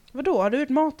 Vadå? Har du gjort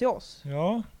mat till oss?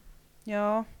 Ja.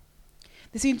 Ja.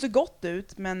 Det ser inte så gott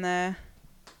ut, men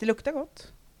det luktar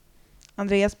gott.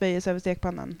 Andreas böjer sig över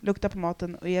stekpannan, luktar på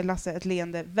maten och ger Lasse ett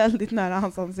leende väldigt nära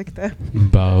hans ansikte.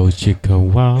 Bow chicka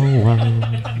wow wow.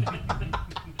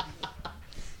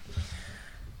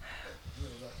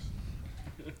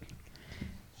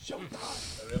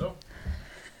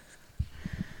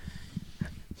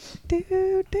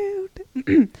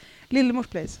 Lillemors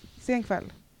place, sen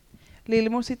kväll.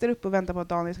 Lillemor sitter upp och väntar på att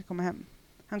Daniel ska komma hem.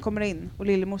 Han kommer in och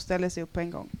Lillemor ställer sig upp på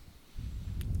en gång.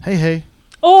 Hej.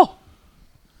 Åh!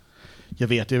 Jag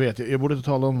vet. Jag borde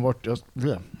tala om vart jag...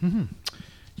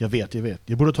 Jag vet.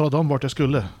 Jag borde tala om vart jag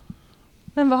skulle.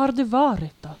 Men vad har du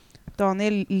varit då?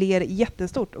 Daniel ler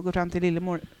jättestort och går fram till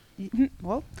Lillemor.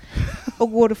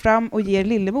 Och går fram och ger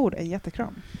Lillemor en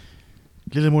jättekram.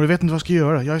 Lillemor, jag vet inte vad jag ska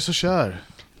göra. Jag är så kär.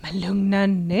 Men lugna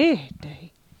ner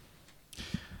dig.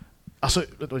 Alltså,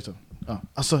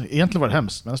 egentligen var det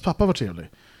hemskt, men hennes pappa var trevlig.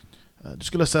 Du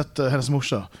skulle ha sett hennes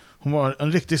morsa. Hon var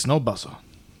en riktig snobb alltså.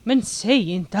 Men säg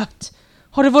inte att...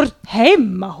 Har du varit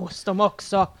hemma hos dem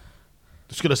också?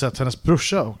 Du skulle ha sett hennes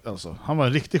brorsa alltså. Han var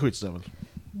en riktig skitstövel.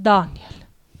 Daniel,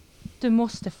 du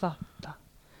måste fatta.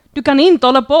 Du kan inte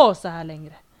hålla på så här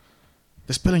längre.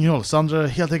 Det spelar ingen roll. Sandra är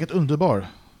helt enkelt underbar.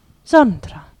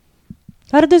 Sandra?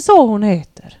 Är det så hon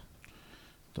heter?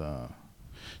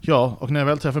 Ja, och när jag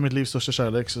väl träffar mitt livs största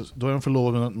kärlek så då är hon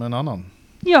förlovad med en annan.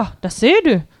 Ja, där ser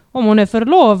du. Om hon är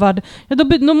förlovad, ja,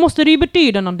 då måste det ju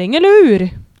betyda någonting, eller hur?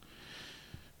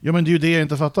 Ja, men det är ju det jag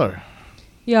inte fattar.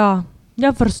 Ja,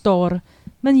 jag förstår.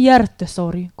 Men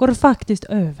hjärtesorg går faktiskt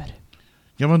över.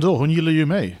 Ja, men då, hon gillar ju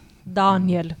mig.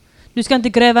 Daniel, du ska inte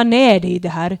gräva ner dig i det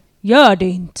här. Gör det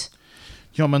inte.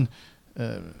 Ja, men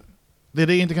det är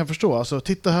det jag inte kan förstå. Alltså,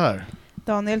 titta här.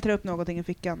 Daniel tar upp någonting i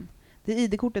fickan. Det är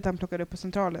ID-kortet han plockade upp på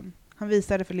centralen. Han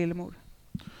visar det för Lillemor.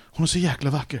 Hon är så jäkla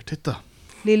vacker, titta.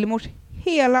 Lillemors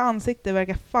hela ansikte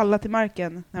verkar falla till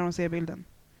marken när hon ser bilden.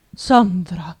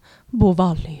 Sandra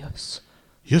Bovallius.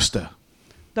 Just det.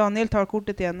 Daniel tar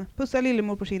kortet igen, pussar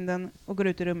Lillemor på kinden och går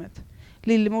ut i rummet.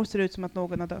 Lillemor ser ut som att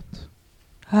någon har dött.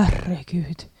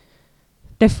 Herregud.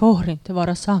 Det får inte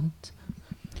vara sant.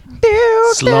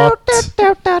 Slott.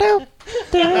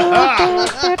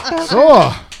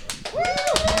 Så!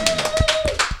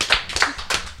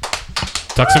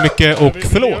 Tack så mycket och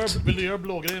förlåt. Vill du göra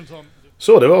blågrejen som...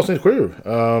 Så, det var avsnitt 7.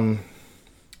 Ja,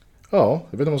 jag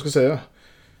vet inte vad man ska säga.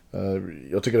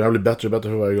 Jag tycker det här blir bättre och bättre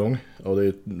för varje gång. Och det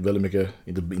är väldigt mycket,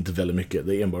 inte väldigt mycket,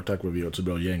 det är enbart tack vare vi har ett så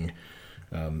bra gäng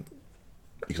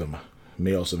liksom,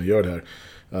 med oss som vi gör det här.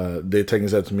 Det är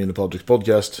tekniskt sett min och Patricks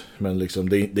podcast, men liksom,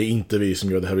 det är inte vi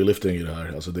som gör det heavy lifting i det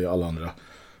här. Alltså det är alla andra,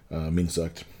 minst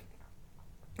sagt.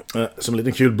 Som en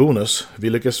liten kul bonus, vi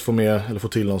lyckas få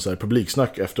till någon så här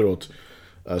publiksnack efteråt,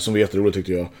 som var jätteroligt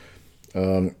tyckte jag.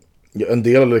 En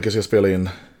del lyckas jag spela in,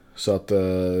 så att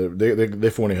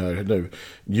det får ni här nu.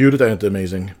 Ljudet är inte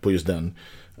amazing på just den,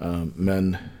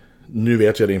 men nu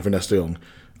vet jag det inför nästa gång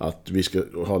att vi ska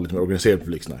ha lite mer organiserad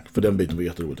publiksnack, för den biten var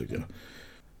jätteroligt tycker jag.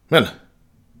 Men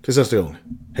tills nästa gång,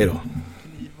 hej då.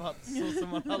 Så som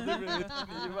man aldrig blivit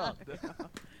knivad.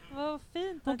 Vad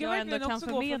fint Hon att kan jag ändå verkligen kan också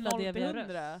gå förmedla från 0 det till via röst.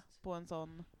 100 på en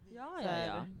sån.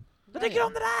 Ja. Vad tycker du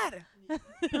om det där?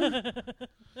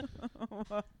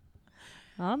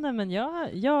 Ja, nej, men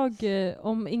jag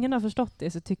om ingen har förstått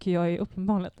det så tycker jag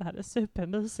uppenbarligen att det här är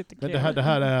supermysigt och kul. Det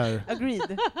här är...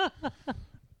 Agreed.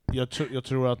 Jag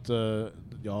tror att...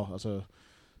 ja, alltså...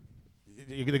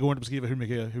 Det går inte att beskriva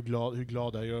hur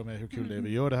glad jag gör med hur kul det är vi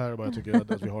gör det här. Och bara jag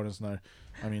tycker att vi har en sån här...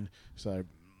 så här,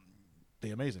 det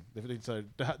är amazing.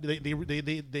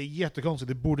 Det är jättekonstigt.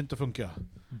 Det borde inte funka.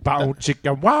 Bow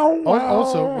chicka wow wow.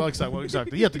 Also,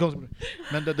 exakt. Det är jättekonstigt.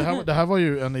 Men det här var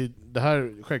ju det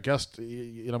här skäggkast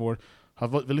genom år har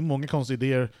varit väldigt många konstiga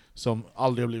idéer som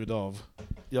aldrig har blivit av.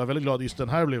 jag är väldigt glad att just den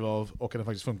här blev av och att den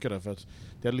faktiskt funkade, för att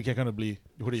det hade lika kunnat bli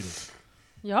horribelt.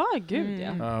 Ja, gud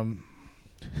ja.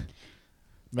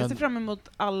 Jag ser fram emot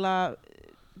alla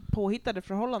påhittade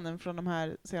förhållanden från de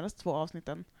här senaste 2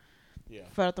 avsnitten.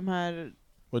 För att de här...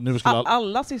 Nu skulle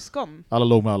alla syskon. Alla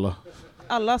låg med alla.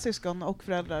 Alla syskon och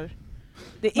föräldrar.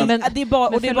 Det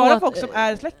är bara folk som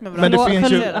är släkt med varandra. Men det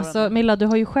finns ju... Alltså, Milla, du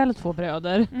har ju själv 2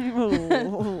 bröder.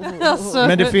 Alltså,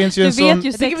 men det finns ju en sån... vet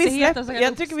ju sexigheten som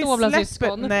jag tycker vi släpper...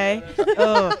 syskon. Nej.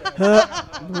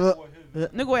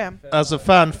 Nu går jag hem. Alltså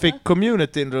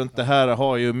fanfic-communityn runt det här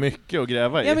har ju mycket att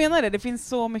gräva i. Jag menar det finns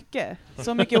så mycket.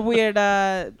 Så mycket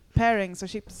weirda pairings och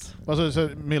chips. Alltså, så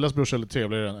Millas brorsa är lite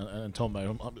trevligare än Tom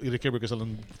är. Rickard brukar ställa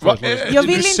en... Jag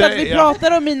vill inte att vi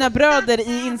pratar om mina bröder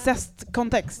i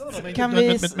incest-kontext. Kan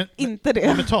vi inte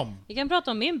det? Med Tom? Vi kan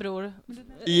prata om min bror.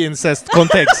 I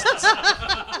incest-kontext.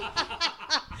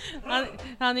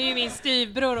 Han är ju min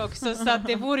styvbror också, så att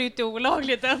det vore ju inte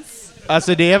olagligt ens.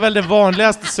 Alltså det är väl det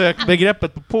vanligaste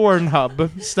sökbegreppet på Pornhub.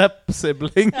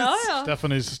 Step-siblings. Ja.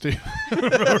 Stephanie's styv.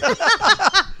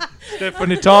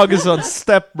 Stephanie Tagesons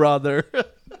stepbrother.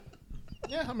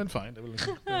 Ja, men fine. Det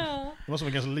måste vara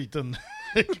en ganska liten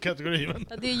kategori. Men...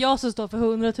 Det är jag som står för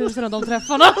 100 000 av de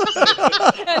träffarna.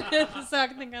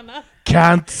 Sökningarna.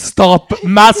 Can't stop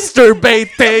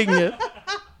masturbating!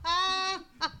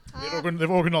 Det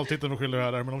var originaltiteln för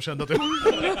Skilda där, men de kände att det...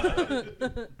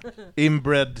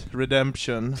 Inbred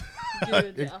Redemption.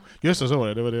 Gud, ja. Just det, så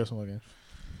var det var det som var grejen.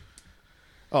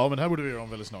 Ja, men här borde vi göra om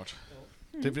väldigt snart.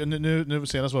 Nu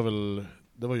senast var väl...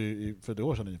 Det var ju för ett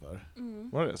år sedan ungefär.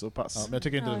 Var det så pass? Ja, men jag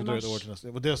tycker inte det dröjer ett år till nästa.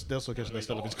 Det så kanske det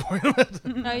stället finns kvar.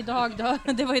 Ja, idag då.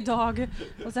 Det var idag.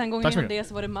 Och sen gången innan det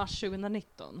så var det mars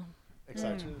 2019.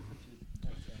 Exakt.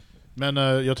 Men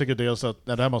jag tycker dels att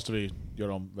det här måste vi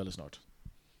göra om väldigt snart.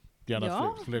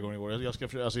 Gärna fler gånger i år. Jag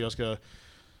ska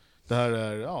det här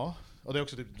är, ja, och det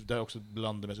är också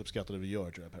bland det mest uppskattade vi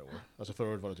gör, tror jag, per år. Alltså förra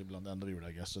året var det typ bland det enda vi gjorde,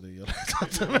 I guess, så det är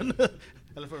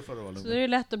eller förra året. Så det är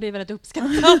lätt att bli väldigt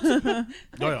uppskattat.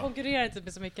 Ja. Konkurrerar inte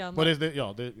med så mycket annat.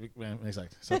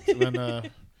 Exakt. Så att, men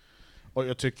och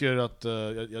jag tycker att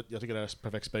jag tycker det är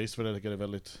perfekt space för det. Jag tycker det är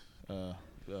väldigt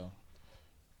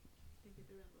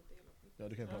ja,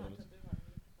 du kan prata lite.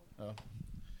 Ja.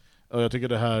 Och jag tycker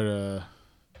det här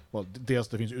dels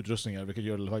det finns utrustningar, vilket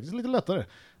gör det faktiskt lite lättare.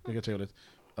 Det är trevligt.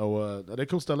 Och det är ett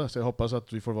coolt ställe, så jag hoppas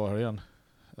att vi får vara här igen.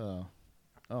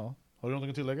 Ja. Har du något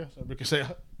att tillägga? Så jag brukar säga.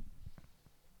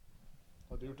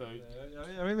 Har du gjort det?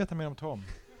 Jag vill veta mer om Tom.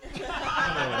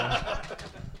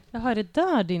 Jaha, är det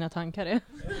där dina tankar är?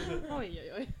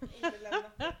 Oj.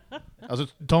 Alltså,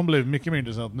 Tom blev mycket mer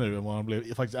intressant nu än vad han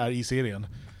faktiskt är i serien.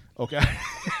 Och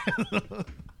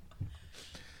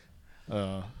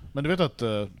men du vet att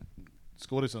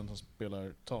skådisen som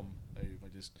spelar Tom är ju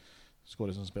faktiskt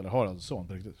skådisen som spelar Haralds son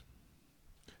på riktigt.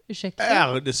 Ursäkta?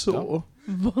 Är det så?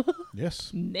 Va? Yes.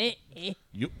 Nej.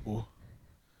 Jo.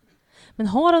 Men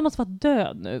Harald måste vara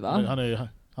död nu, va? Han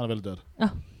är väldigt död. Ja.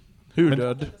 Hur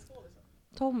död?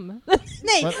 Tom.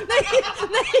 nej.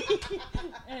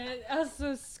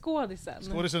 Alltså skådisen.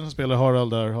 Skådisen som spelar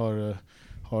Harald där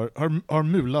har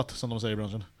mulat, som de säger i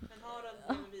branschen. Men Harald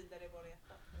lever vidare i våra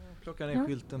hjärtan. Klockan är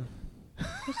skylten.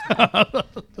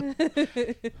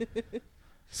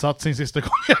 Satt sin sista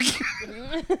konjak.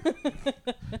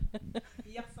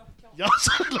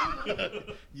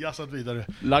 Jassat vidare.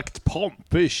 Lagt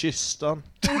pomp i kistan.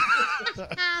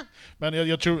 Men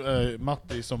jag tror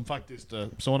Matti, som faktiskt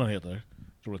sonen heter,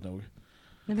 troligt nog.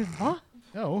 Nej, men va?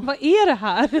 Jo. Vad är det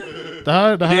här? Det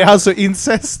här Det är alltså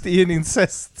incest i en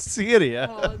incest-serie.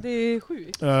 Ja, det är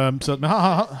sjukt. Så, men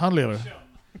han lever.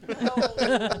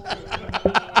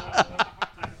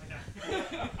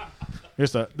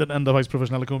 Just det, den enda faktiskt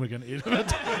professionella komikern i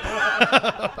rummet.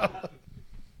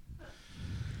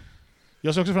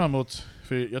 Jag ser också fram emot,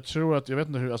 för jag tror att, jag vet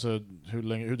inte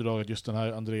hur draget just den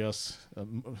här Andreas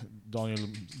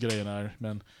Daniel-grejen är,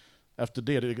 men efter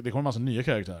det kommer en massa nya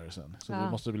karaktärer sen. Så det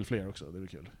måste bli fler också, det blir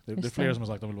kul. Det är fler som har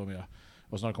sagt att de vill vara med.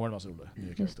 Och snart kommer det en massa roliga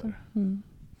nya karaktärer.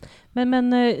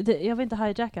 Men jag vill inte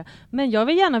hijacka. Men jag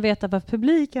vill gärna veta vad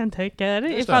publiken tycker.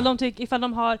 Ifall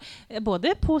de har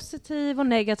både positiv och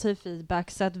negativ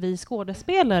feedback, så att vi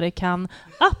skådespelare kan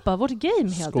appa vårt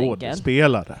game helt enkelt.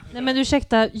 Skådespelare? Nej, men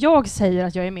ursäkta, jag säger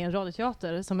att jag är med i en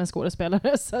radioteater som en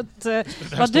skådespelare. Så att,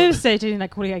 vad du säger till dina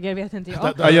kollegor vet inte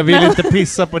jag. Ja, jag vill inte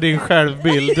pissa på din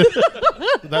självbild.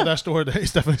 där står det i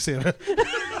Stephanies CV.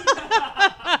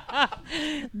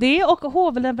 Det och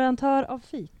hovleverantör av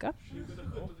fika.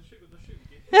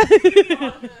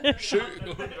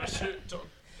 2017.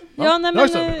 Ja, nej men...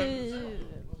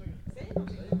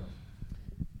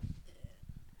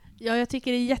 Ja, jag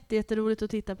tycker det är jätteroligt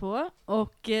att titta på.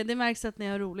 Och det märks att ni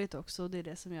har roligt också. Det är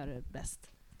det som gör det bäst.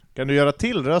 Kan du göra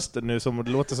till rösten nu som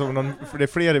det låter som någon, för det är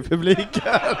fler i publiken?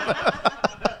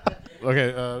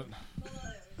 Okej,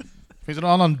 finns det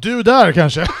någon annan du där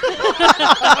kanske?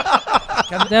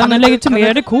 Den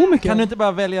legitimerade komiker. Kan du inte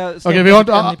bara välja... Okej, vi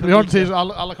har inte tid,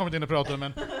 alla kommer in och pratar,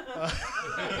 men...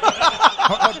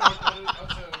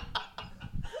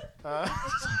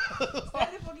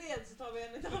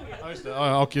 Ja, just det.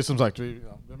 Ja, och som sagt, vi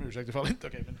ber ursäkt ifall inte.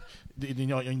 Okej, men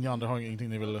inga andra har ingenting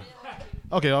ni vill...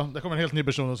 Okej, ja, det kommer en helt ny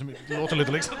person som låter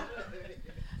lite liksom.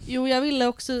 Jo, jag ville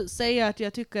också säga att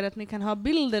jag tycker att ni kan ha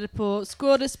bilder på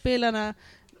skådespelarna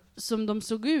som de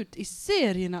såg ut i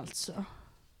serien alltså.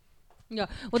 Ja,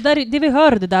 och där, det vi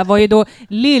hörde där var ju då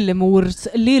Lillemors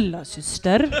lilla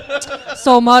syster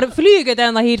som har flugit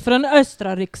ända hit från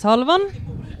östra rikshalvan.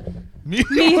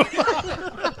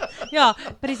 Ja,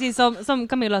 precis som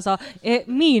Camilla sa,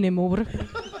 minimor.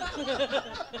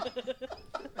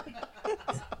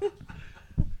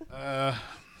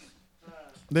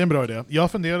 Det är en bra idé.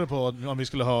 Jag funderade på om vi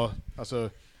skulle ha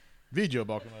video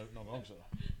bakom någon gång också.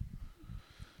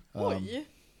 Oj.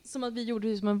 Som att vi gjorde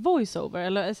det som en voiceover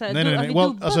eller så här, nej. att vi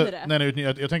dubbade det. Nej,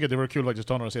 jag tänker att det var kul faktiskt att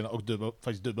ta några scener och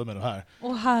dubba med det här.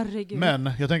 Åh herregud.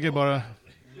 Men jag tänker bara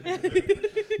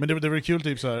men det var kul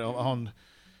typ så här om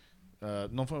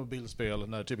någon form av bildspel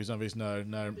när typ exempelvis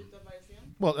när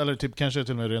eller typ kanske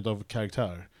till och med rent av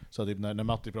karaktär. Så typ när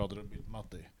Matti pratar om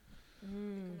Matti.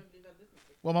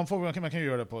 Well, man kan ju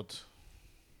göra det på ett...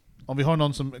 Om vi har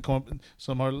någon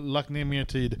som har lagt ner mer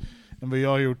tid än vad jag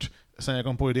har gjort sen jag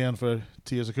kom på idén för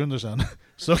 10 sekunder sedan,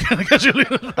 så kan det kanske bli...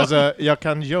 Alltså, jag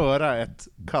kan göra ett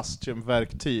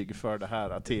custom-verktyg för det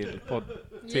här till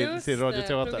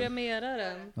radioteatern. Programmera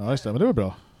den. Ja, just det, men det var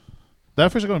bra.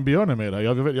 Därför så kommer Björn med det här.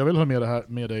 Jag vill ha med det här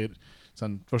med dig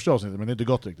sen första avsnittet, men det är inte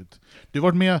gått riktigt. Du har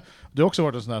varit med, du har också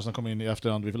varit en sån här som kom in i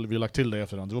efterhand, vi har lagt till dig i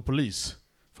efterhand. Du var polis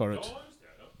förut.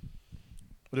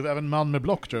 Och det var även man med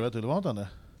block, tror jag, det var inte det?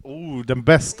 Den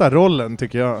bästa rollen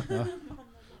tycker jag. Ja.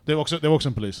 Det var också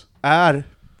en polis. Är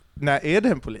det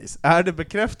en polis? Är det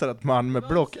bekräftat att man med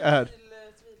block är...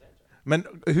 Men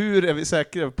hur är vi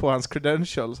säkra på hans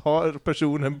credentials? Har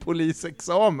personen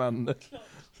polisexamen?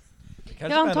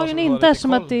 Jag antagligen inte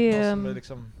eftersom att det är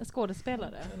liksom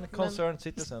skådespelare. En concerned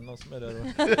citizen, någon som är där och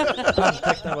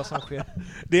antecknar vad som sker.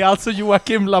 Det är alltså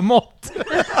Joakim Lamotte.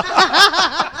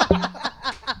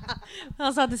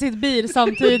 Han satt i sitt bil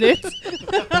samtidigt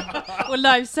och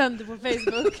livesände på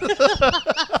Facebook.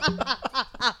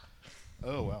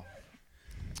 Oh wow.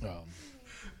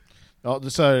 Ja, det är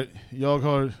så här,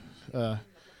 jag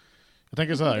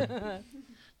tänker så här.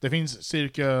 Det finns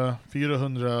cirka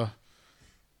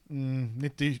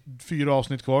 494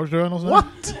 avsnitt kvar, tror jag.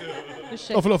 What?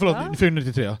 Förlåt,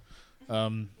 493.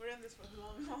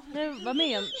 Vad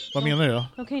menar du då?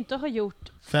 De kan ju inte ha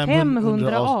gjort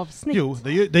 500 avsnitt. Jo,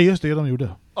 det är just det de gjorde.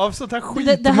 Av sånt här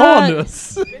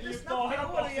skitmanus.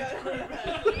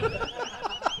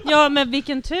 Ja, men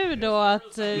vilken tur då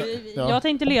att jag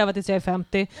tänkte leva tills jag är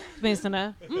 50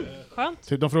 åtminstone. Skönt.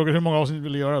 De frågade hur många avsnitt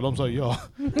ville göra, de sa ja.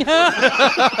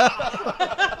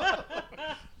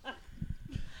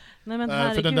 Nej,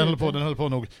 men för den höll på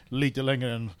nog lite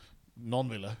längre än någon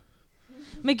ville.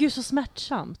 Men gud, så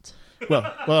smärtsamt.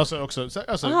 Alltså, och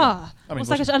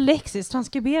stackars Alexis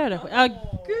transkriberade.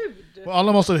 Gud.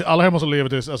 Alla här måste leva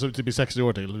tills typ i 60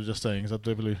 år till, just saying, så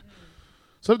det blir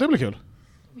kul.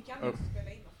 Vi kan ju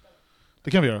spela in ofta.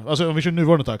 Det kan vi göra. Alltså om vi kör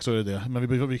nuvarande takt så är det.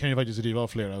 Men vi kan ju faktiskt riva av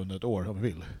flera under ett år om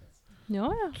vi vill.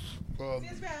 Ja.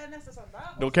 Ses vi här nästa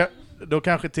söndag? Då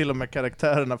kanske till och med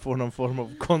karaktärerna får någon form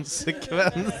av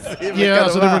konsekvens. Ja,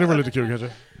 alltså det var lite kul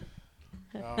kanske.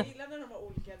 Jag gillar när de har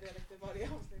olika dialekter varje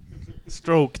avsnitt.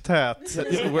 Stroke-tät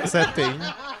setting.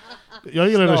 Jag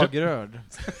gillar det. Slagrörd.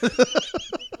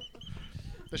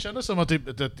 Det kändes som att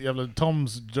typ ett jävla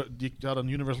Toms hade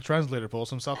en universal translator på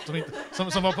som satt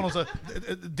som var på något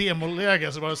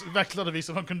demoläge, så bara vecklade vi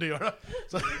som man kunde göra.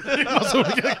 Så det är massa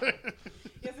olika.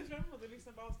 Jag ser fram emot att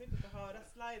lyssna på avsnittet och höra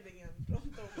slidingen från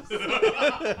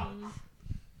Tom.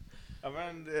 Ja,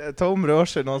 men Tom rör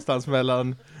sig någonstans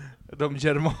mellan de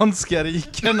germanska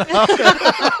rikena.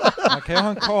 Man kan ju ha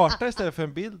en karta istället för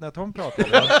en bild när Tom pratar.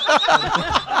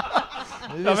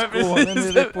 Nu är vi i Skåne, nu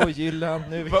är vi på Jylland.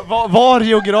 Var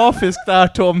geografiskt är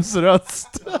Toms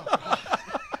röst? Tom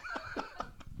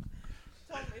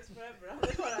is forever.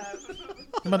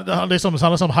 Men han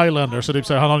är som Highlander, så typ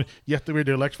så här, han har en jätteweird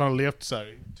dialekt för han har levt så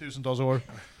här tusentals år.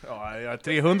 Ja,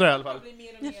 300 i alla fall. Det blir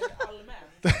mer och mer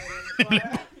allmänt.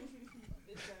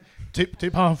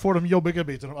 Typ han får de jobbiga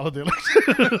bitarna av alla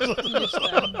dialekter.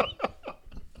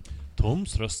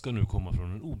 Toms röst ska nu komma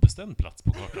från en obestämd plats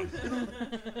på kartan.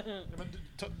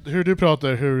 Hur du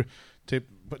pratar, hur typ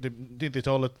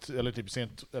 90-talet eller typ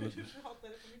sent eller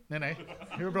nej.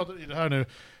 Hur du pratar i det här nu?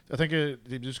 Jag tänker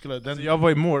typ, du skulle den Jag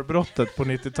var i målbrottet på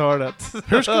 90-talet.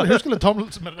 hur skulle Tom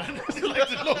med det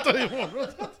där låta i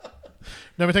målbrottet?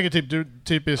 Nej, men jag tänker typ du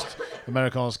typiskt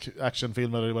amerikansk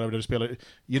actionfilm eller vad där du spelar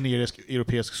generisk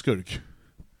europeisk skurk.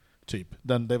 Typ.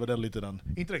 Det var den lite den.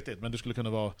 Inte riktigt, men du skulle kunna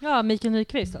vara Ja, Mikael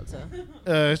Nyqvist alltså.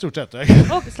 i stort sett.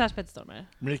 Och Slash Petterstormare.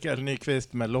 Mikael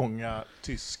Nyqvist med långa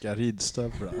tyska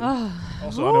ridstövlar.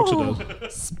 Och så han är också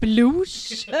död.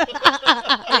 Sploosh!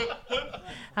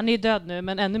 Han är ju död nu,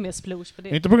 men ännu mer sploosh på det.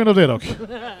 Inte på grund av det dock.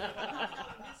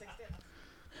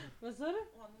 Vad sa du?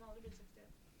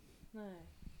 Nej.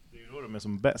 Det är ju då de är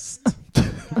som bäst.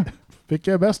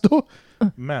 Vilka är bäst då?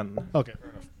 Men Okej.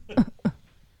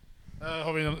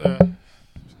 Har vi en...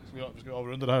 ska vi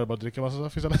avrunda det här och bara dricka massa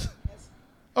saft istället?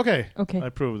 Okej, Okej.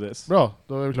 I prove this. bra.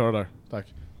 Då är vi klara där.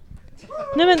 Tack.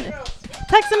 Nej, men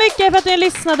tack så mycket för att ni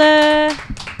lyssnade.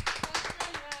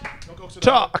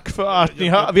 Tack för att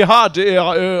vi hade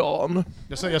era öron.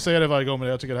 Jag säger det varje gång, men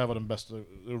jag tycker det här var den bästa,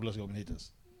 roligaste gången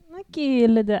hittills. Vad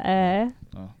kul det är.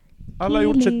 Alla har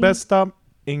gjort sitt bästa,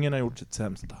 ingen har gjort sitt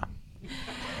sämsta.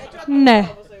 Nej.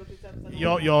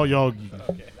 Jag...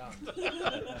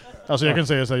 Alltså jag kan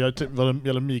säga så här, vad det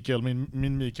gäller Mikael,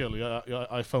 min Mikael,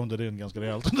 I found it in ganska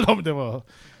rejält. Det var,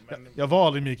 jag var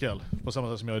aldrig Mikael, på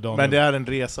samma sätt som jag är Daniel. Men det är en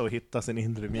resa att hitta sin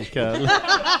inre Mikael.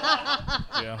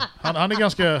 Ja. Han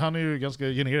är ju ganska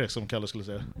generisk, som Kalle skulle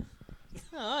säga.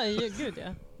 Ja, gud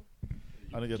ja.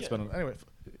 Han är jättespännande. Anyway.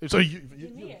 Så, Han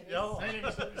är ju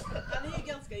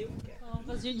ganska jocke. Ja,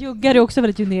 fast juggar är också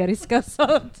väldigt generiska, så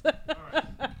att...